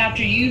about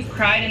after you've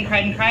cried and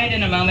cried and cried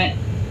in a moment,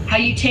 how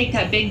you take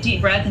that big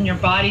deep breath and your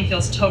body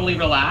feels totally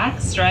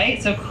relaxed,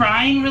 right? So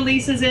crying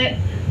releases it.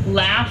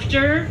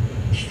 Laughter,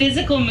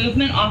 physical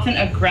movement, often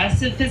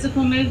aggressive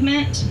physical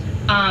movement,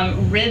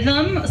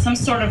 rhythm, some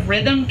sort of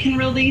rhythm can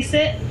release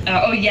it.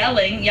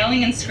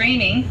 Yelling and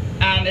screaming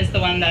is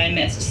the one that I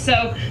missed.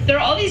 So there are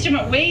all these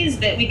different ways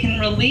that we can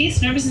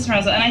release nervous system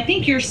arousal. And I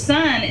think your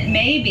son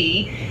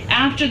maybe,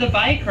 after the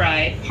bike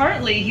ride,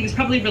 partly he was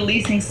probably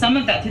releasing some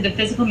of that through the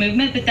physical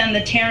movement, but then the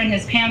tear in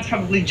his pants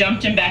probably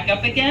jumped him back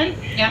up again.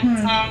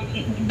 Yeah.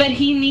 But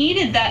he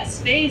needed that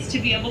space to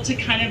be able to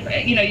kind of,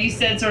 you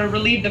said sort of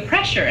relieve the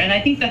pressure. And I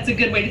think that's a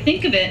good way to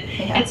think of it.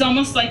 Yeah. It's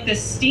almost like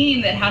this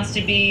steam that has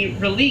to be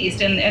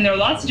released. And there are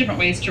lots of different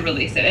ways to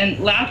release it.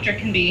 And laughter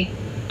can be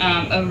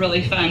a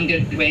really fun,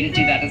 good way to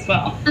do that as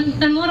well.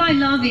 And what I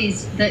love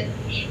is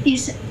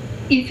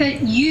if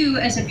you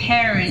as a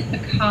parent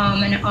are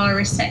calm and are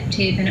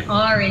receptive and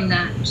are in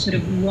that sort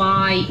of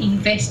why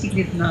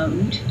investigative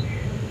mode,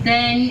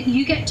 then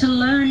you get to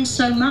learn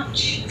so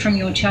much from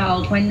your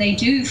child when they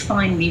do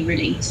finally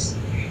release.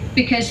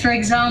 Because, for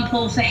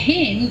example, for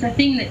him, the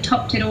thing that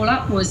topped it all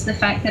up was the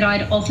fact that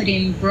I'd offered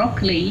him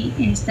broccoli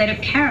instead of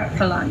carrot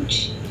for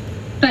lunch.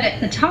 But at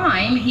the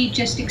time, he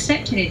just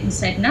accepted it and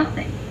said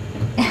nothing.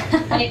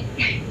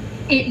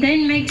 It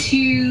then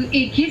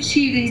it gives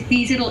you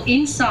these little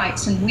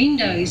insights and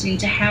windows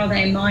into how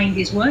their mind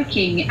is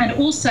working, and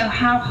also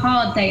how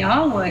hard they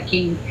are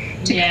working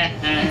to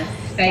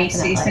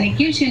basis, and it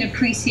gives you an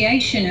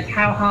appreciation of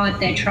how hard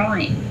they're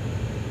trying.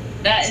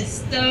 That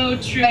is so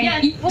true.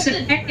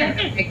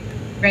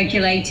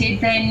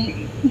 Regulated,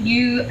 then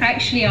you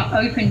actually are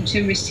open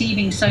to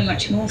receiving so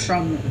much more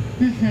from them.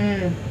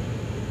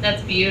 Mm-hmm.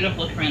 That's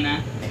beautiful,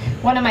 Corinna.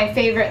 One of my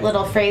favorite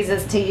little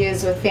phrases to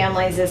use with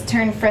families is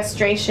turn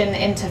frustration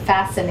into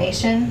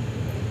fascination.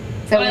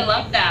 So I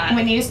love that.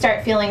 When you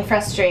start feeling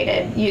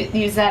frustrated, you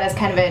use that as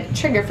kind of a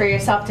trigger for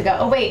yourself to go,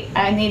 oh wait,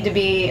 I need to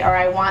be, or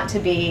I want to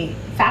be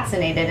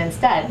fascinated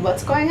instead.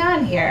 What's going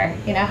on here?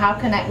 How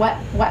can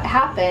what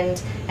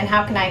happened, and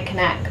how can I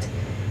connect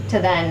to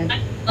then? I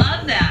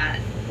love that.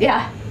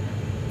 Yeah,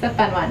 it's a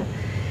fun one.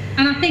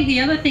 And I think the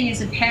other thing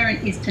as a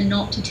parent is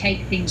not to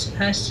take things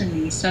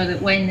personally, so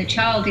that when the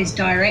child is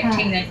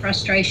directing their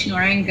frustration or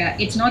anger,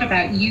 it's not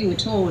about you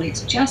at all,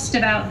 it's just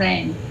about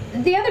them.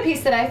 The other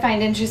piece that I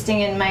find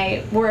interesting in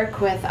my work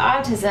with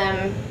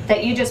autism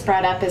that you just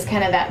brought up is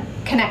kind of that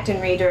connect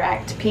and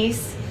redirect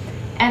piece.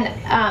 And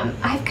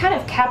I've kind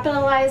of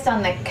capitalized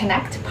on the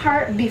connect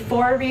part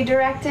before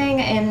redirecting.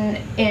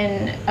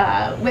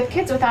 With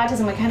kids with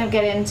autism, we kind of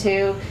get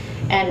into,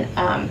 and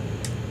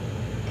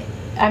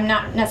I'm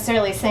not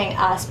necessarily saying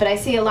us, but I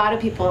see a lot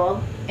of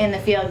people in the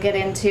field get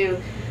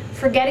into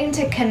forgetting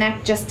to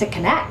connect just to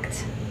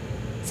connect.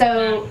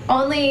 So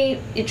only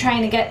you're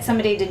trying to get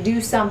somebody to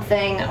do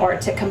something or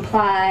to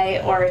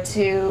comply or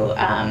to,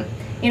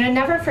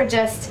 never for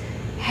just,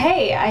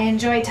 hey, I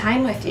enjoy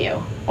time with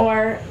you,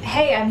 or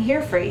hey, I'm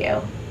here for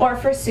you, or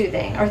for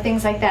soothing, or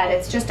things like that.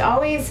 It's just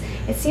always,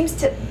 it seems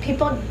to,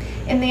 people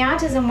in the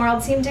autism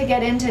world seem to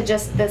get into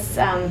just this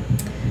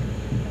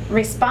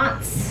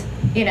response,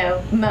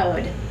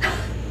 mode.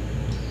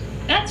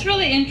 That's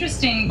really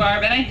interesting,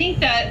 Barb, and I think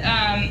that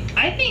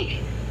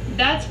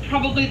that's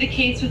probably the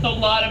case with a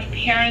lot of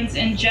parents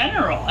in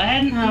general. I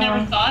hadn't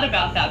never thought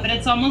about that, but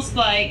it's almost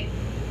like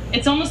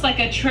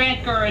a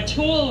trick or a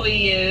tool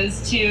we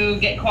use to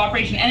get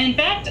cooperation. And in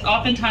fact,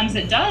 oftentimes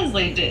it does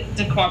lead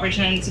to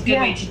cooperation, and it's a good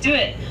way to do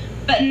it.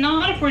 But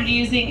not if we're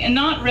using, and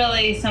not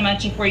really so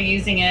much if we're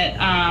using it.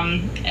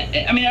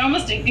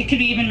 It could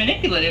be even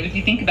manipulative if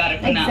you think about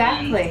it from that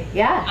lens. Exactly.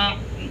 Yeah.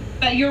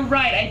 But you're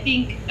right. I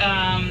think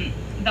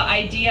the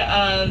idea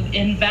of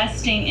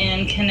investing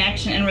in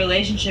connection and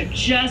relationship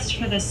just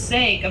for the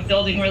sake of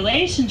building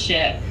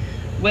relationship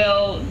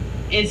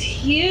is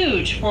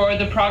huge for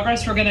the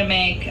progress we're going to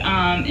make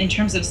in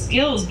terms of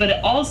skills, but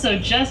it also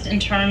just in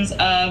terms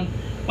of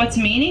what's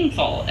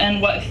meaningful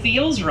and what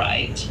feels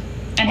right,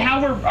 and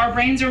how our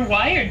brains are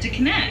wired to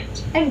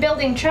connect. And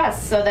building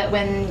trust so that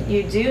when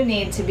you do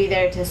need to be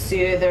there to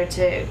soothe or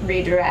to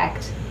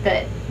redirect,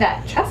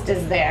 that trust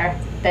is there,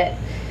 that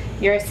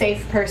you're a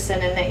safe person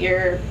and that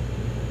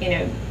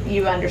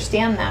you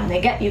understand them.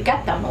 You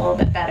get them a little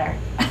bit better.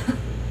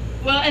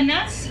 Well, and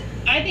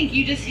I think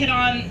you just hit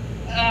on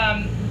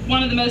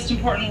one of the most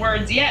important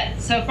words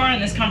yet so far in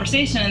this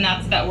conversation, and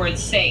that's that word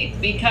safe.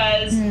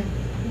 Because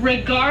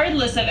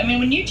regardless of,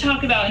 when you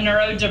talk about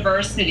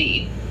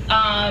neurodiversity,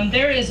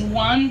 there is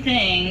one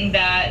thing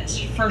that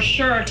for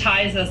sure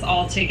ties us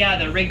all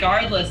together,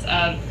 regardless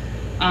of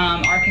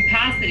our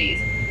capacities,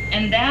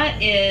 and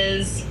that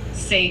is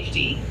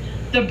safety.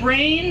 The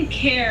brain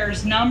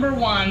cares, number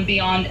one,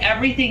 beyond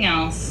everything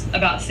else,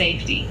 about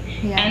safety.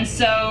 Yeah. And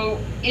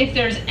so if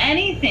there's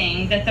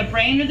anything that the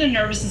brain or the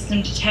nervous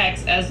system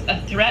detects as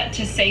a threat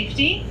to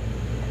safety,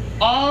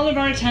 all of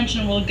our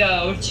attention will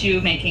go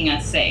to making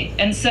us safe.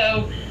 And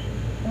so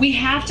we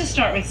have to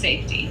start with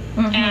safety.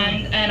 Mm-hmm.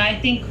 And I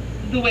think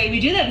the way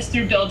we do that is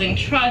through building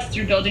trust,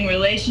 through building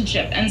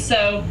relationship. And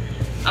so,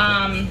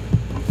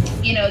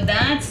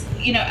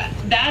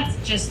 that's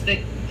just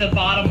the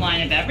bottom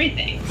line of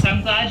everything. So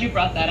I'm glad you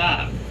brought that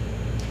up.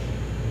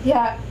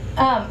 Yeah.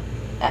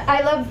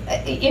 I love,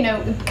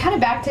 kind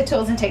of back to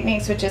tools and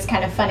techniques, which is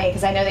kind of funny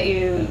because I know that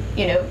you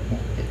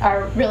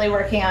are really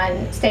working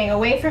on staying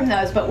away from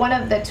those. But one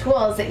of the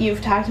tools that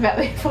you've talked about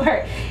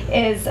before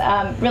is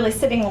really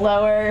sitting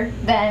lower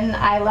than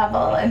eye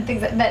level and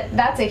things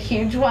that's a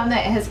huge one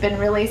that has been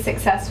really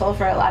successful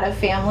for a lot of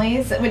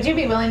families. Would you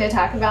be willing to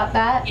talk about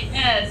that?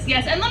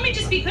 Yes. And let me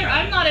just be clear,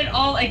 I'm not at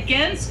all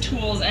against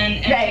tools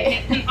and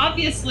right. And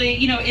obviously,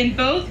 in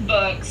both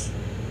books,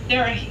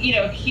 there are,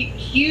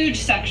 huge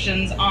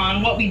sections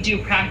on what we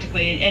do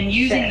practically and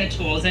using the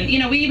tools. And,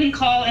 we even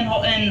call in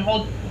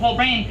whole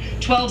brain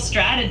 12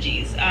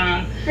 strategies.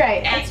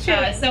 Right, that's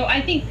true. So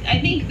I think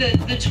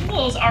the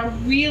tools are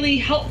really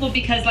helpful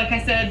because, like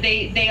I said,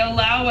 they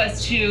allow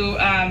us to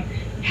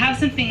have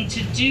something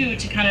to do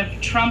to kind of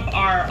trump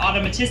our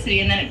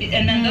automaticity,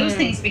 and then those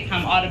things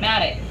become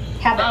automatic.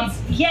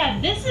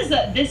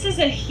 This is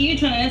a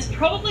huge one, and it's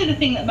probably the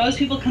thing that most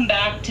people come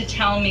back to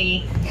tell me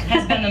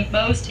has been the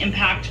most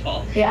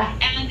impactful. Yeah.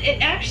 And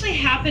it actually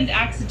happened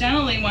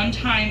accidentally one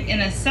time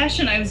in a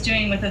session I was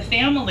doing with a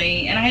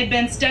family, and I had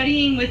been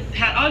studying with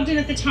Pat Ogden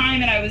at the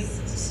time, and I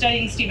was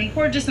studying Stephen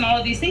Porges and all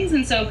of these things,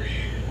 and so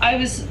I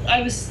was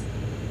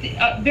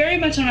very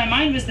much on my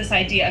mind was this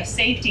idea of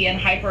safety and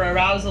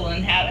hyperarousal,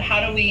 and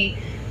how do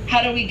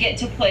we get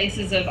to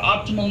places of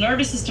optimal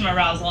nervous system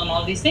arousal and all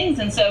of these things.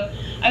 And so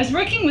I was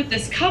working with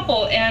this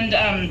couple,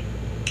 and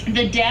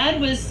the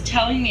dad was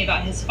telling me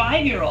about his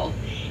 5-year-old,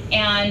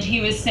 and he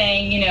was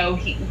saying,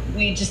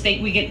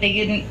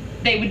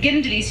 they would get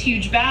into these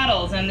huge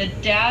battles, and the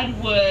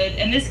dad would,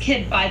 and this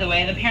kid, by the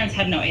way, the parents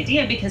had no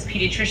idea because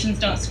pediatricians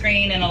don't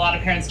screen and a lot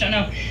of parents don't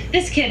know,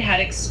 this kid had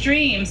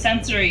extreme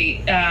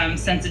sensory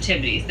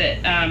sensitivities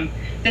that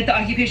the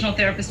occupational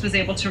therapist was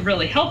able to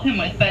really help him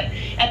with. But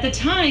at the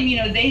time,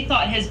 they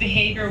thought his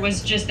behavior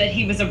was just that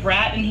he was a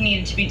brat and he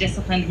needed to be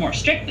disciplined more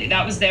strictly.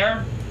 That was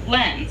their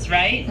lens,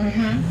 right?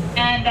 Mm-hmm.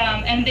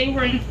 And they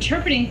were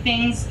interpreting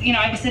things.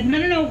 I said,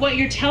 no, what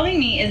you're telling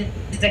me is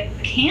a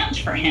can't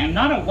for him,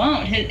 not a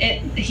won't.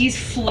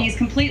 He's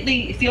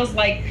completely feels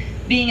like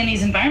being in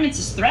these environments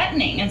is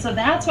threatening, and so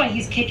that's why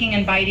he's kicking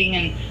and biting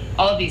and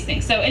all of these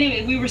things. So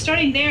anyway, we were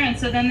starting there, and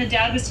so then the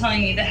dad was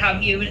telling me that how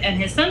he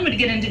and his son would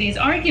get into these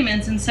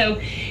arguments, and so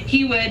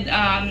he would,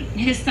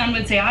 his son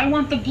would say, I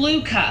want the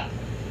blue cup.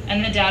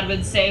 And the dad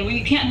would say, well,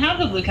 you can't have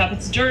the blue cup,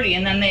 it's dirty.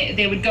 And then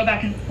they would go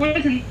back and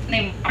forth and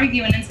they would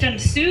argue. And instead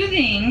of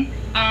soothing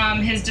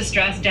his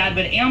distress, dad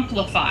would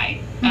amplify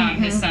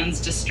his son's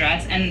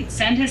distress and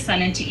send his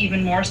son into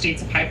even more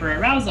states of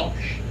hyperarousal.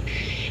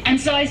 And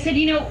so I said,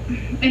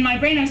 in my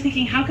brain, I was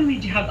thinking, how can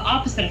we have the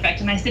opposite effect?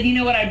 And I said,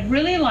 what I'd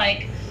really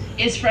like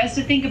is for us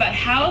to think about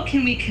how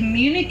can we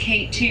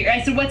communicate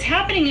I said, what's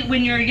happening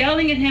when you're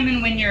yelling at him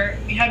and when you're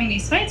having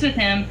these fights with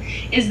him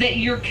is that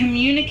you're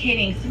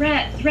communicating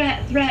threat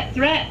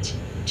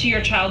to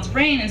your child's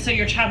brain. And so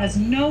your child has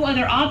no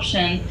other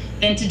option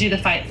than to do the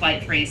fight,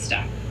 flight, freeze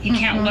stuff. He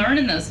can't learn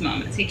in those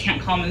moments. He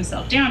can't calm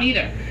himself down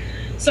either.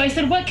 So I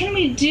said, what can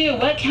we do?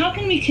 How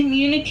can we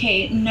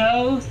communicate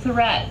no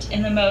threat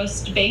in the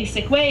most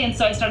basic way? And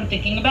so I started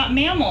thinking about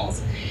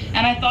mammals.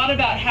 And I thought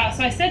about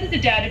so I said to the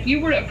dad, if you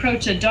were to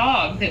approach a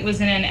dog that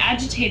was in an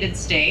agitated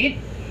state,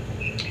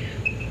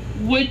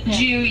 would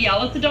you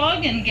yell at the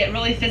dog and get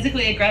really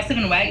physically aggressive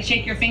and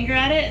shake your finger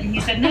at it? And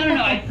he said, no.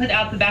 I'd put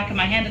out the back of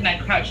my hand and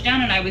I'd crouch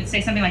down and I would say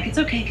something like, it's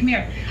okay, come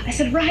here. I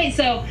said, right,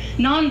 so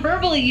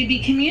non-verbally you'd be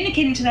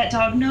communicating to that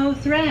dog, no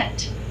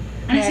threat.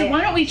 And I said,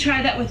 why don't we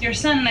try that with your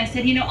son? And I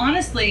said,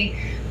 honestly,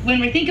 when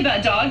we think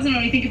about dogs and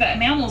when we think about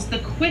mammals, the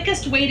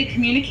quickest way to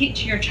communicate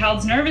to your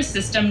child's nervous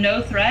system,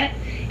 no threat,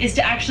 is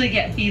to actually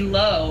get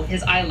below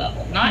his eye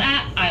level. Not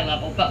at eye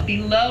level, but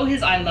below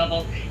his eye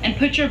level, and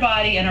put your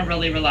body in a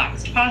really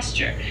relaxed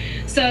posture.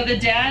 So the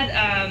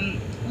dad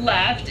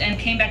left and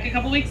came back a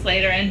couple weeks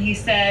later, and he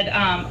said,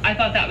 I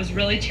thought that was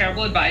really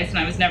terrible advice, and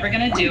I was never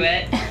going to do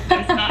it. I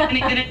was not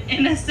going to get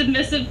in a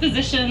submissive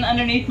position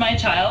underneath my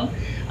child.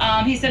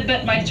 He said,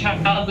 but my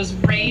child was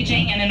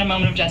raging, and in a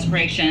moment of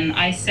desperation,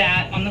 I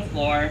sat on the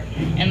floor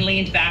and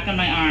leaned back on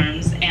my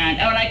arms. And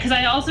because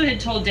I also had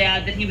told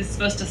Dad that he was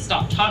supposed to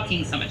stop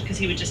talking so much, because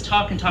he would just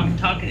talk and talk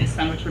at his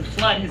son, which would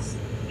flood his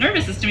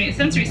nervous system, his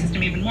sensory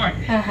system even more.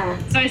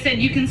 So I said,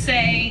 you can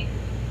say,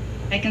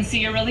 I can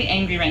see you're really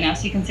angry right now,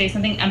 so you can say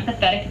something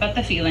empathetic about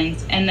the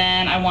feelings, and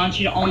then I want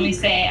you to only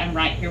say, I'm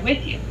right here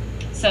with you.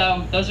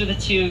 So those are the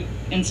two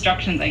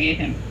instructions I gave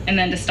him, and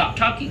then to stop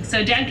talking.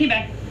 So Dad came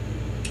back,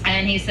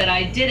 and he said,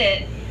 I did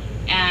it,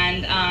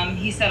 and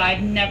he said,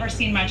 I've never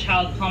seen my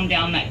child calm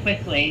down that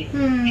quickly.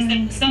 He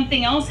said,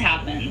 something else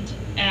happened,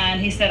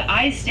 and he said,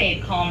 I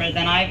stayed calmer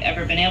than I've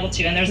ever been able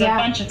to. And there's a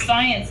bunch of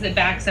science that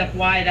backs up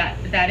why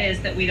that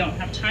is that we don't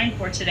have time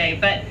for today.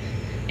 But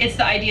it's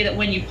the idea that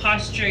when you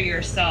posture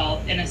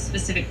yourself in a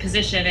specific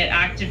position, it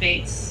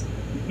activates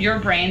your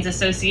brain's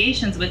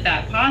associations with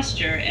that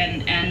posture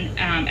and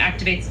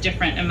activates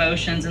different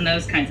emotions and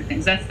those kinds of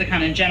things. That's the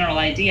kind of general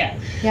idea.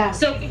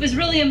 So it was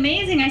really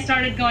amazing. I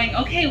started going,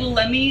 okay, well,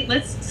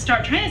 let's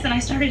start trying this. And I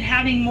started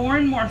having more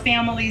and more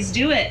families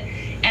do it.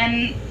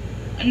 And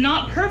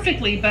not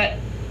perfectly, but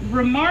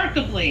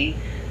remarkably,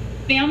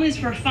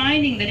 families were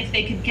finding that if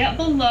they could get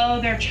below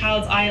their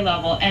child's eye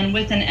level and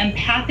with an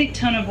empathic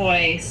tone of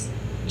voice,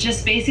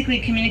 just basically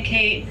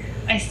communicate,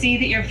 I see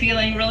that you're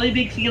feeling really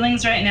big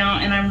feelings right now,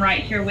 and I'm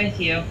right here with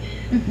you.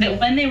 That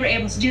when they were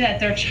able to do that,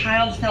 their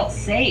child felt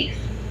safe.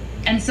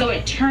 And so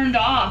it turned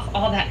off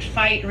all that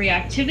fight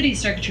reactivity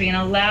circuitry and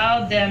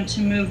allowed them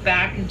to move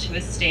back into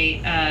a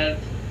state of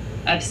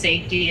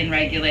safety and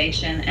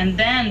regulation. And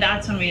then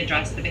that's when we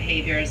address the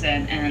behaviors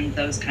and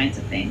those kinds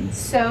of things.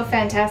 So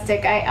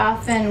fantastic. I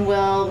often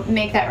will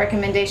make that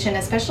recommendation,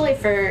 especially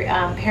for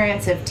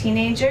parents of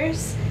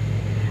teenagers,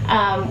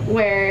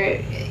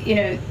 where,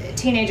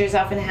 teenagers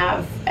often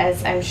have,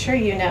 as I'm sure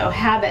you know,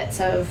 habits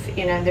of,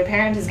 their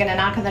parent is going to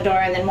knock on the door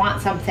and then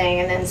want something,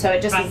 and then so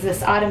it just is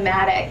this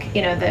automatic,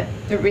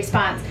 the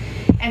response.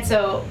 And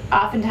so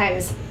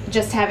oftentimes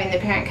just having the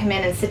parent come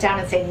in and sit down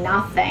and say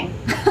nothing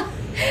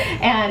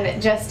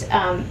and just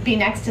be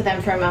next to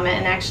them for a moment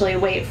and actually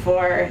wait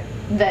for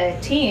the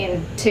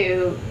teen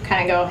to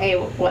kind of go, hey,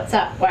 what's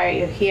up? Why are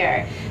you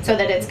here? So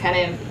that it's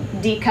kind of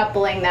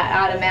decoupling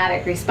that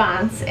automatic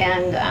response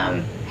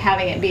and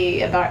having it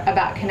be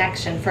about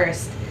connection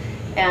first.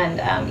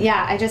 And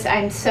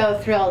I'm so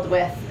thrilled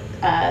with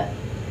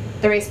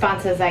the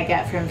responses I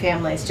get from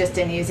families just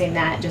in using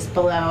that just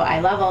below eye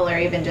level, or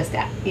even just,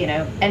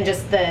 and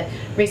just the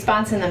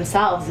response in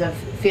themselves of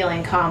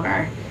feeling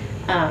calmer.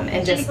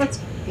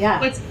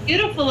 What's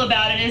beautiful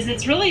about it is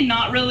it's really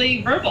not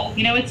really verbal.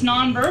 It's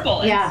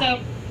nonverbal. Yeah. And so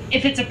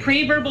if it's a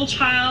pre-verbal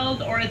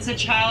child, or it's a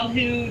child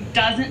who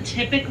doesn't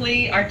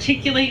typically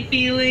articulate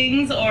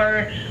feelings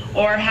or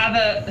have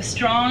a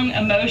strong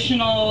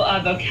emotional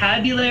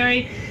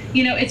vocabulary,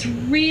 it's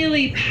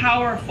really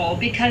powerful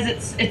because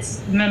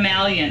it's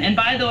mammalian. And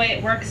by the way,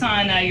 it works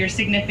on your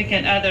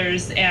significant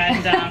others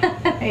and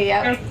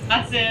your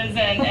bosses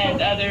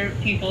and other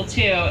people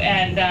too.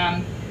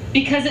 And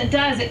because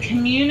it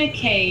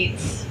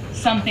communicates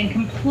something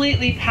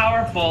completely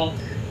powerful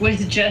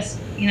with just,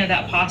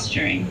 that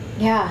posturing.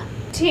 Yeah.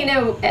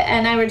 Tina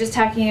and I were just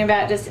talking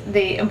about just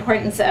the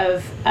importance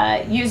of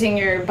using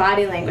your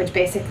body language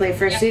basically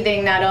for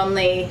soothing not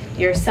only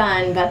your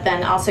son, but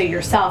then also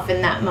yourself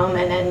in that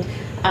moment. And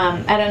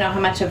I don't know how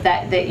much of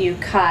that you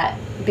caught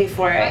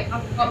before. I've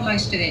got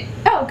most of it.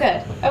 Oh,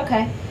 good.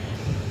 Okay.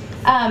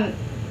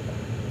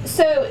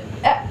 So,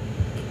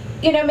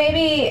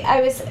 maybe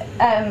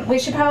we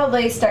should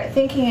probably start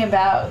thinking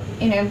about,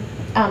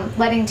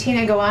 letting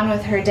Tina go on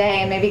with her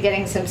day and maybe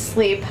getting some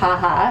sleep.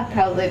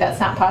 Probably that's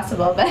not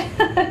possible, but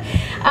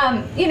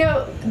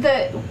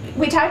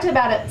we talked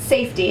about it,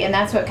 safety, and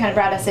that's what kind of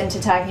brought us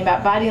into talking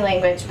about body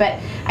language. But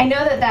I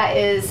know that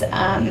is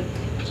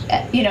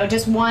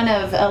just one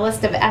of a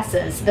list of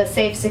S's: the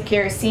safe,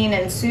 secure, seen,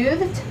 and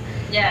soothed.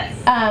 Yes.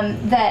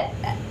 That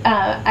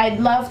I'd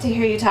love to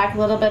hear you talk a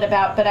little bit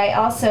about, but I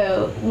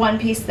also, one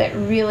piece that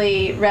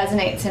really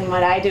resonates in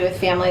what I do with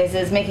families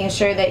is making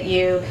sure that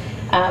you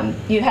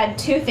had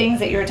two things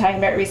that you were talking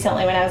about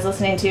recently when I was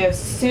listening to you: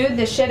 soothe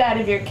the shit out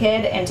of your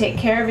kid and take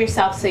care of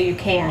yourself so you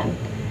can.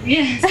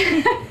 Yes.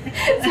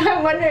 So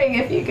I'm wondering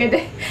if you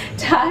could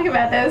talk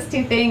about those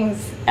two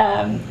things,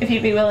 if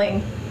you'd be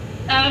willing.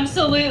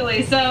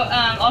 Absolutely. So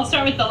I'll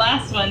start with the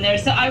last one there.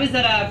 So I was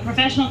at a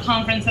professional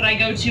conference that I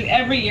go to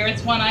every year.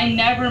 It's one I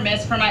never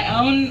miss for my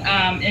own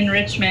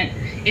enrichment.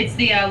 It's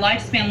the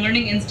Lifespan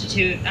Learning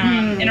Institute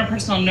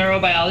Interpersonal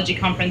Neurobiology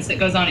Conference that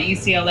goes on at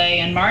UCLA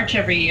in March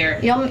every year.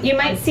 You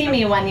might see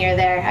me one year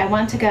there. I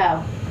want to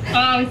go.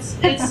 Oh,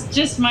 it's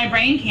just my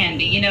brain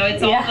candy.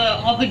 It's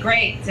all the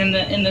greats in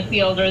the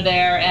field are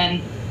there,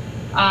 and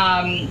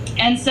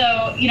so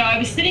I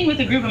was sitting with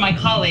a group of my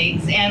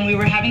colleagues, and we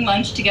were having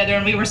lunch together,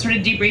 and we were sort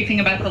of debriefing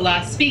about the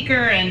last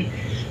speaker, and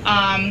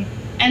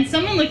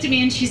someone looked at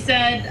me and she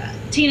said,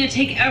 Tina,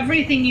 take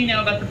everything you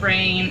know about the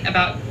brain,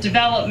 about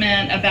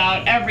development,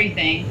 about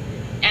everything,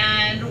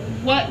 and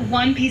what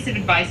one piece of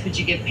advice would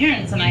you give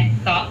parents? And I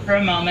thought for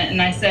a moment, and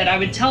I said I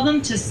would tell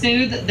them to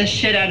soothe the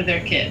shit out of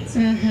their kids.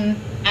 Mm-hmm.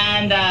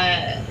 And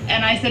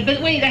I said,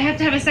 but wait, I have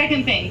to have a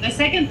second thing. The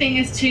second thing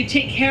is to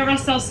take care of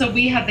ourselves so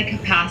we have the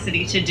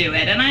capacity to do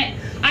it. And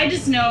I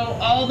just know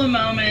all the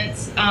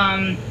moments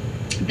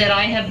that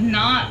I have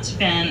not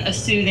been a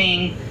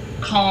soothing,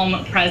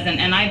 calm present,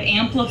 and I've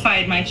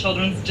amplified my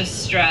children's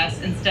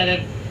distress instead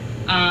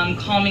of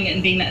calming it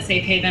and being that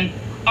safe haven.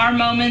 Are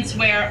moments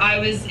where I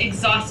was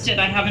exhausted,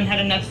 I haven't had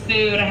enough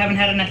food, I haven't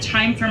had enough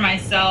time for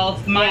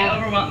myself,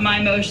 my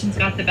emotions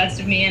got the best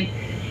of me. And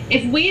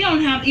if we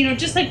don't have,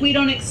 just like we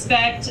don't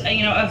expect, a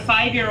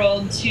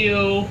 5-year-old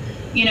to,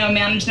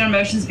 manage their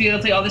emotions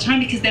beautifully all the time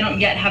because they don't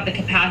yet have the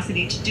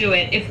capacity to do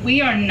it. If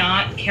we are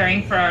not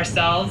caring for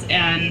ourselves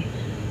and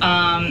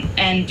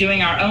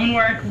doing our own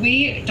work,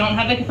 we don't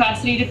have the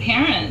capacity to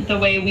parent the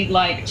way we'd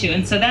like to.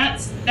 And so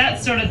that's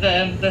sort of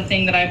the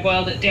thing that I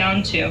boiled it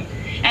down to.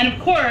 And of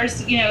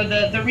course,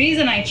 the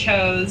reason I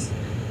chose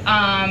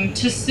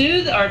to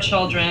soothe our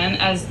children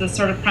as the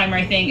sort of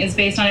primary thing is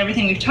based on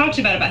everything we've talked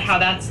about how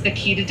that's the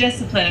key to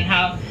discipline, and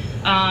how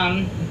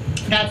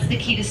That's the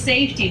key to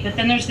safety. But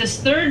then there's this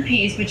third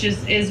piece, which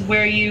is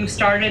where you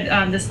started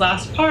this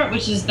last part,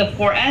 which is the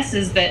 4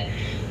 S's that,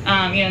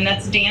 and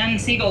that's Dan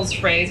Siegel's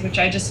phrase, which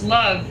I just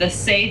love: the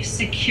safe,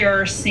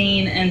 secure,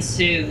 seen, and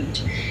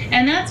soothed.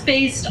 And that's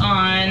based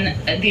on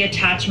the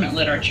attachment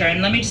literature.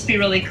 And let me just be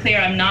really clear,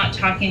 I'm not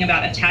talking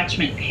about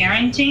attachment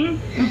parenting.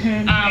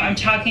 I'm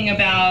talking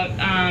about,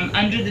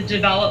 under the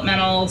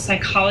developmental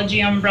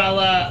psychology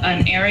umbrella,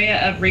 an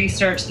area of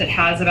research that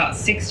has about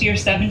 60 or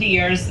 70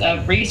 years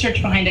of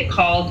research behind it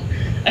called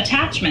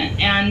attachment.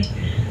 And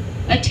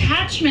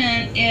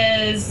attachment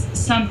is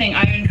something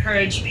I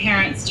encourage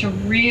parents to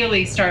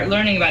really start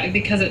learning about it,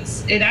 because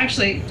it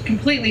actually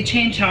completely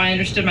changed how I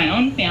understood my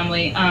own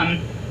family.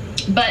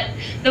 But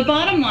the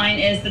bottom line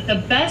is that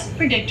the best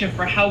predictor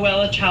for how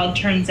well a child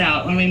turns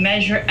out when we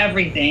measure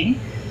everything,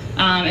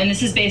 and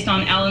this is based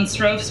on Alan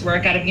Strouf's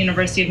work out of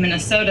University of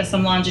Minnesota,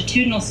 some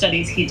longitudinal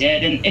studies he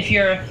did. And if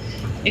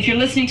you're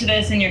listening to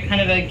this and you're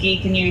kind of a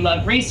geek and you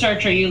love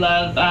research or you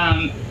love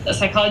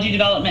psychology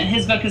development,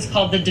 his book is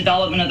called The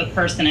Development of the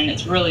Person, and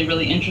it's really,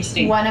 really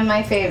interesting. One of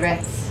my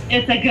favorites.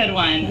 It's a good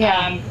one.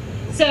 Yeah.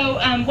 So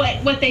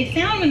what they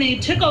found when they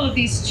took all of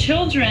these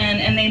children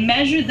and they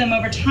measured them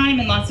over time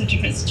in lots of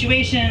different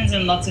situations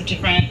and lots of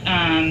different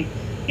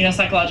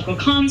psychological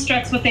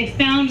constructs, what they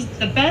found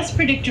the best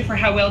predictor for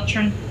how well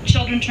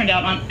children turned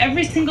out on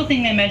every single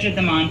thing they measured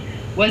them on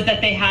was that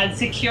they had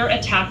secure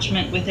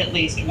attachment with at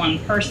least one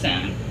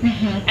person.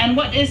 And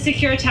what is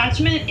secure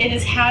attachment? It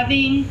is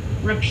having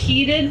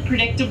repeated,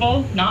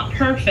 predictable, not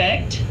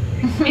perfect,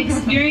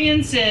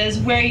 experiences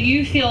where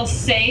you feel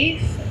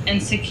safe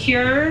and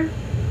secure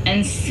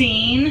and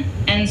seen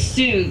and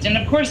soothed. And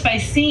of course, by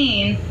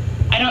seen,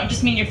 I don't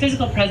just mean your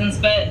physical presence,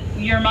 but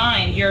your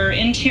mind, your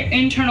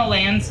internal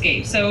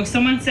landscape. So if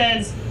someone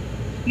says,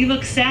 you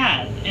look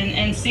sad,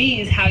 and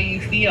sees how you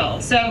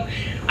feel. So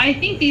I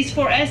think these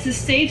 4 S's,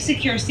 safe,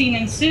 secure, seen,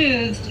 and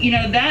soothed,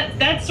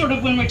 that's sort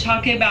of when we're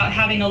talking about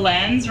having a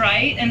lens,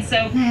 right? And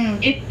so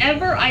if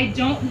ever I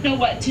don't know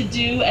what to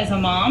do as a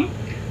mom,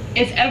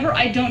 if ever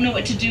I don't know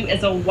what to do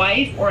as a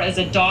wife or as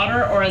a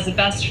daughter or as a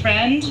best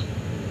friend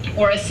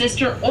or a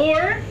sister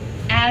or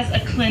as a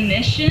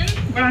clinician,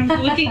 where I'm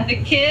looking at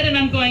the kid and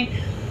I'm going,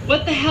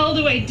 what the hell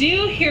do I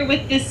do here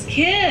with this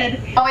kid?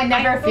 Oh, I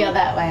never feel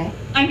that way.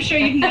 I'm sure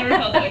you've never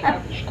felt that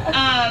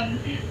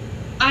way.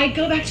 I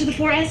go back to the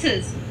 4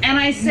 S's and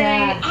I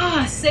say,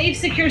 safe,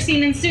 secure,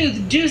 seen, and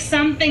soothed. Do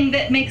something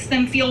that makes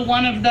them feel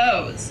one of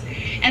those.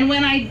 And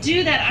when I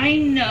do that, I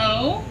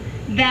know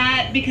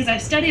that, because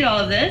I've studied all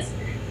of this,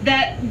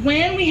 that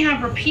when we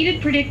have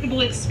repeated,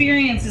 predictable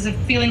experiences of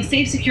feeling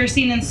safe, secure,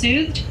 seen, and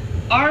soothed,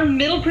 our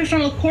middle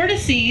prefrontal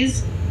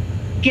cortices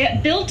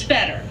get built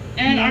better.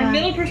 And our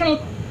middle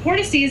prefrontal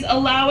cortices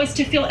allow us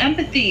to feel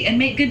empathy and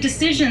make good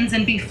decisions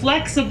and be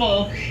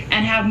flexible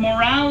and have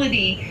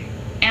morality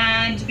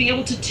and be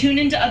able to tune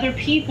into other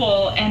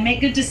people and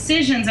make good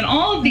decisions, and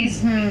all of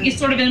these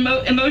sort of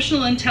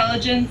emotional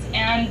intelligence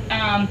and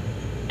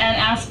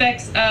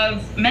aspects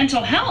of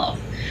mental health.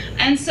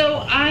 And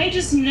so I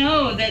just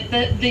know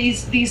that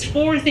these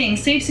 4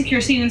 things, safe,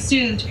 secure, seen, and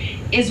soothed,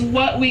 is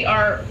what we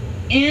are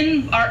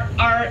in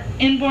our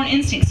inborn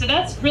instinct. So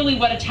that's really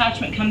what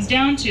attachment comes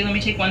down to. Let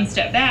me take one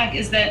step back,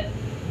 is that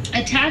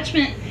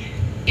attachment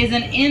is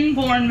an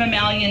inborn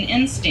mammalian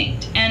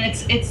instinct. And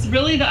it's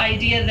really the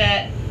idea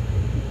that,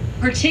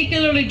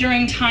 particularly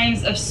during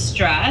times of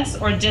stress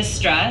or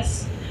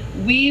distress,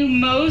 we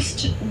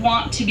most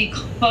want to be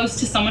close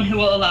to someone who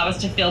will allow us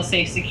to feel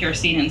safe, secure,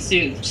 seen, and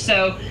soothed.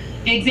 So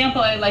the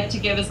example I like to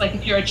give is like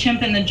if you're a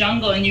chimp in the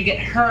jungle and you get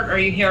hurt or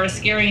you hear a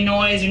scary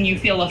noise and you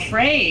feel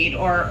afraid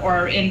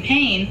or in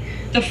pain,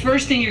 the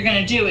first thing you're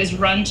going to do is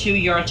run to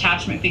your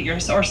attachment figure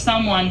or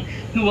someone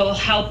who will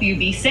help you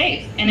be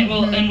safe, and it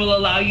will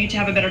allow you to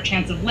have a better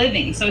chance of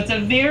living. So it's a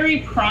very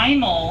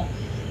primal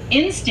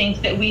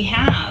instinct that we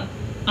have.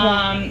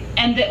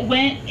 And that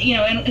when,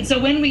 and so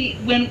when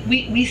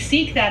we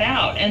seek that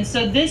out, and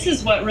so this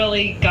is what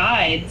really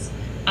guides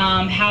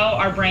how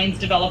our brains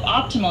develop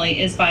optimally,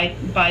 is by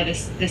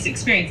this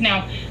experience.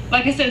 Now,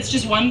 like I said, it's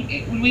just one.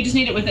 We just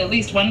need it with at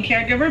least one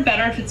caregiver.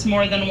 Better if it's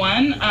more than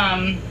one.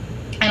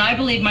 And I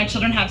believe my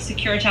children have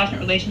secure attachment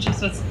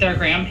relationships with their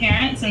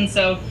grandparents, and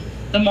so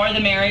the more the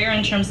merrier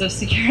in terms of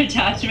secure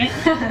attachment.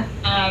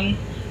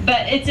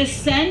 But it's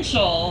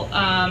essential,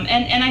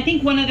 and I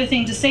think one other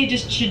thing to say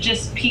should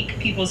just pique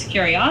people's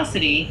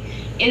curiosity,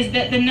 is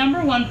that the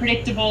number one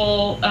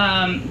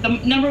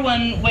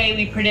way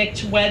we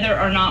predict whether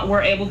or not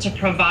we're able to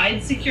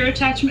provide secure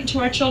attachment to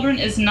our children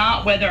is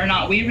not whether or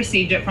not we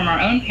received it from our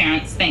own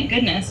parents, thank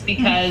goodness,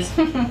 because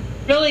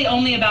really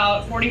only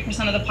about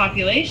 40% of the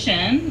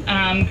population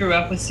grew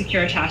up with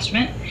secure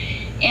attachment.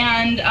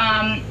 And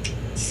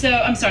so,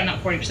 I'm sorry,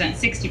 not 40%,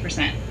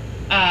 60%.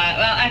 Well,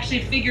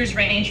 actually, figures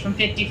range from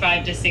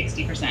 55 to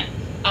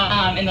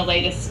 60% in the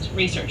latest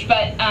research.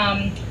 But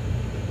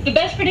the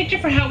best predictor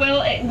for how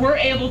well we're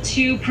able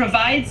to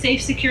provide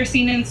safe, secure,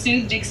 seen, and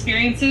soothed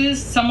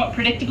experiences somewhat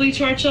predictably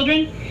to our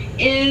children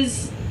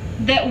is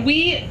that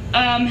we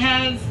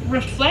have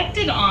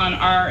reflected on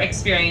our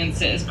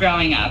experiences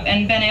growing up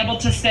and been able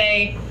to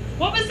say,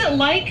 what was it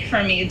like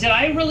for me? Did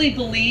I really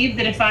believe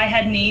that if I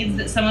had needs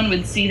that someone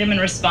would see them and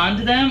respond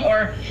to them?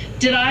 Or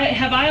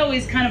have I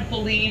always kind of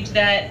believed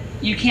that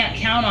you can't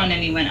count on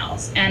anyone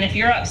else? And if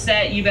you're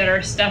upset, you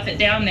better stuff it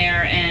down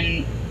there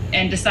and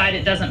decide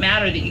it doesn't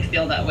matter that you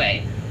feel that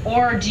way.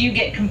 Or do you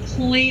get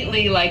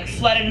completely like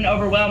flooded and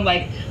overwhelmed,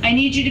 like, I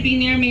need you to be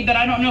near me, but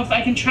I don't know if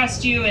I can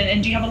trust you,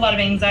 and do you have a lot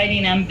of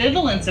anxiety and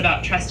ambivalence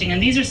about trusting?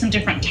 And these are some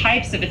different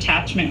types of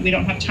attachment we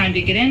don't have time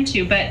to get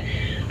into, but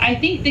I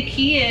think the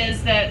key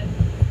is that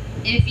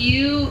if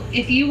you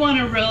want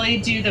to really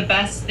do the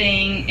best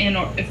thing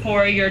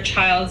for your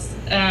child's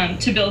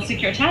to build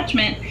secure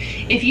attachment,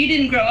 if you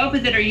didn't grow up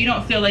with it or you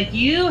don't feel like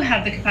you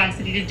have the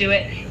capacity to do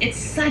it, it's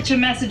such a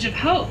message of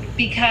hope,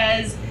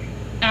 because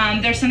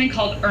there's something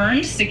called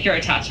earned secure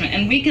attachment,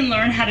 and we can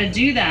learn how to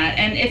do that.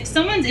 And if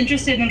someone's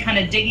interested in kind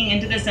of digging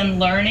into this and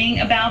learning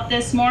about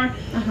this more,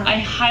 I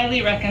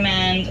highly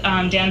recommend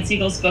Dan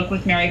Siegel's book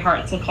with Mary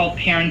Hartzell called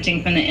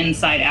Parenting from the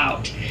Inside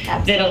Out.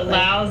 Absolutely. That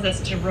allows us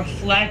to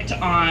reflect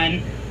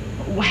on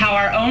how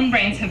our own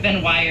brains have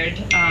been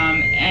wired,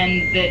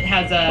 and that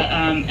has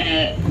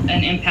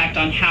an impact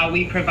on how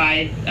we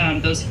provide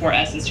those 4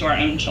 S's to our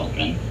own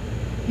children.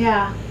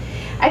 Yeah,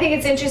 I think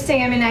it's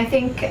interesting. I mean, I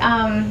think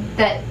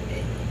that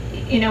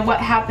what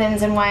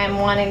happens and why I'm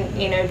wanting,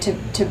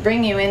 to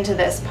bring you into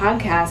this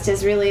podcast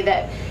is really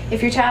that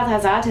if your child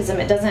has autism,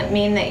 it doesn't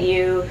mean that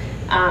you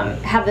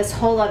have this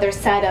whole other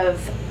set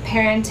of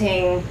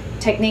parenting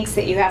techniques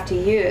that you have to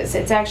use.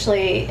 It's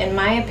actually, in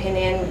my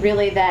opinion,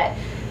 really that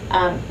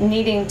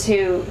needing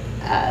to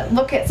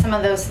look at some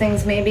of those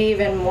things maybe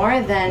even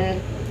more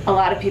than a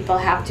lot of people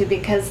have to,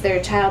 because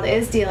their child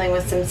is dealing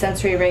with some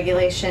sensory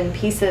regulation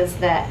pieces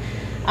that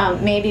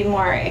may be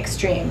more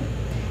extreme.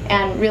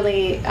 And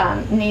really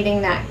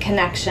needing that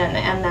connection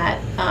and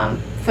that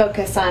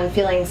focus on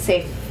feeling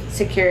safe,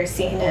 secure,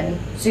 seen, and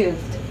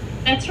soothed.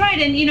 That's right.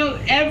 And,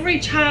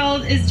 every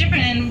child is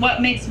different. And what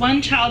makes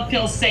one child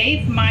feel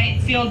safe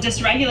might feel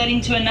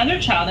dysregulating to another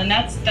child. And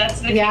that's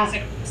the case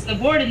across the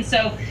board. And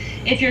so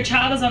if your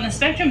child is on the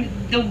spectrum,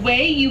 the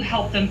way you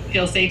help them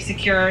feel safe,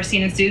 secure,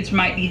 seen, and soothed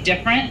might be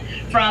different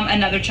from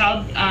another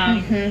child.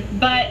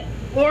 But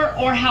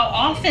or how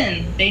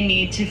often they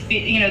need to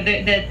feel,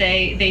 that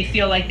they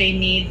feel like they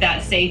need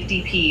that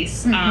safety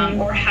piece,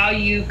 or how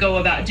you go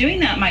about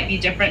doing that might be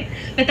different.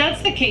 But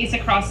that's the case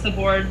across the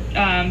board,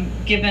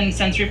 given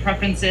sensory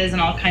preferences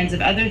and all kinds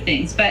of other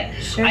things. But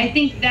sure. I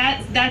think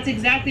that's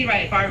exactly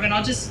right, Barb. And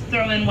I'll just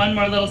throw in one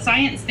more little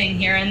science thing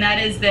here, and that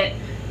is that,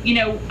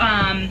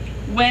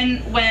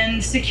 when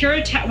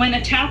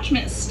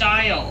attachment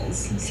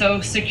styles,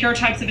 so secure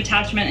types of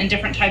attachment and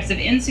different types of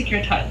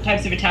insecure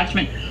types of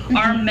attachment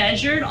are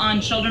measured on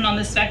children on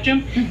the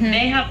spectrum,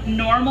 they have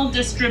normal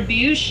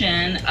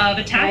distribution of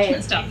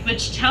attachment styles,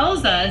 which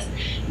tells us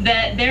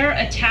that their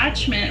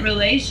attachment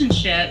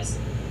relationships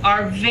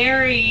are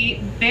very,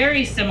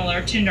 very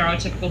similar to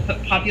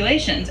neurotypical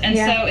populations. And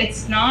so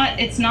it's not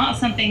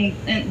something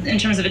in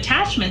terms of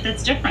attachment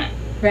that's different.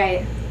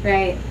 Right,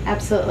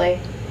 absolutely.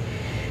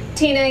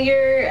 Tina,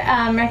 your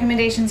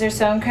recommendations are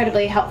so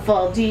incredibly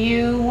helpful. Do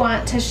you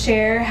want to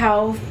share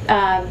how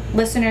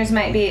listeners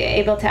might be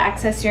able to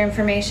access your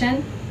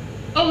information?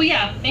 Oh,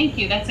 yeah. Thank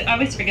you. I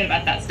always forget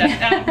about that stuff.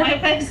 My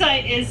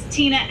website is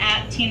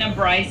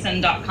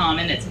tina@tinabryson.com,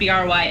 and it's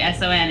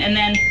Bryson. And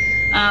then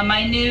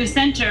my new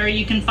center,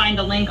 you can find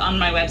a link on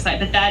my website,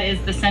 but that is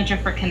the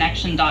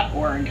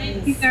centerforconnection.org.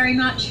 Thank you very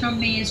much from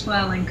me as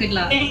well, and good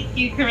luck. Thank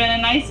you, Corinna.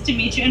 Nice to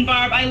meet you. And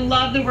Barb, I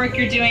love the work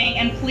you're doing,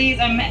 and please,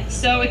 I'm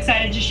so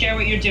excited to share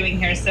what you're doing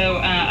here.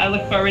 So I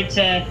look forward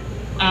to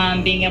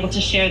being able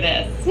to share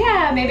this.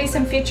 Yeah, maybe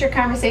some future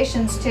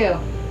conversations too.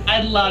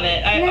 I'd love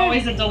it.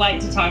 Always a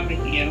delight to talk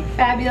with you.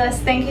 Fabulous.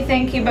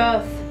 Thank you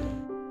both.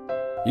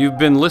 You've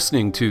been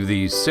listening to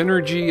the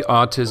Synergy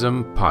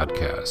Autism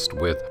Podcast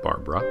with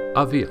Barbara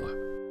Avila.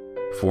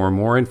 For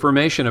more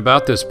information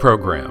about this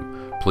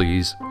program,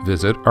 please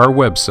visit our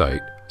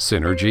website,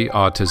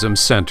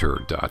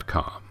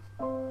 synergyautismcenter.com.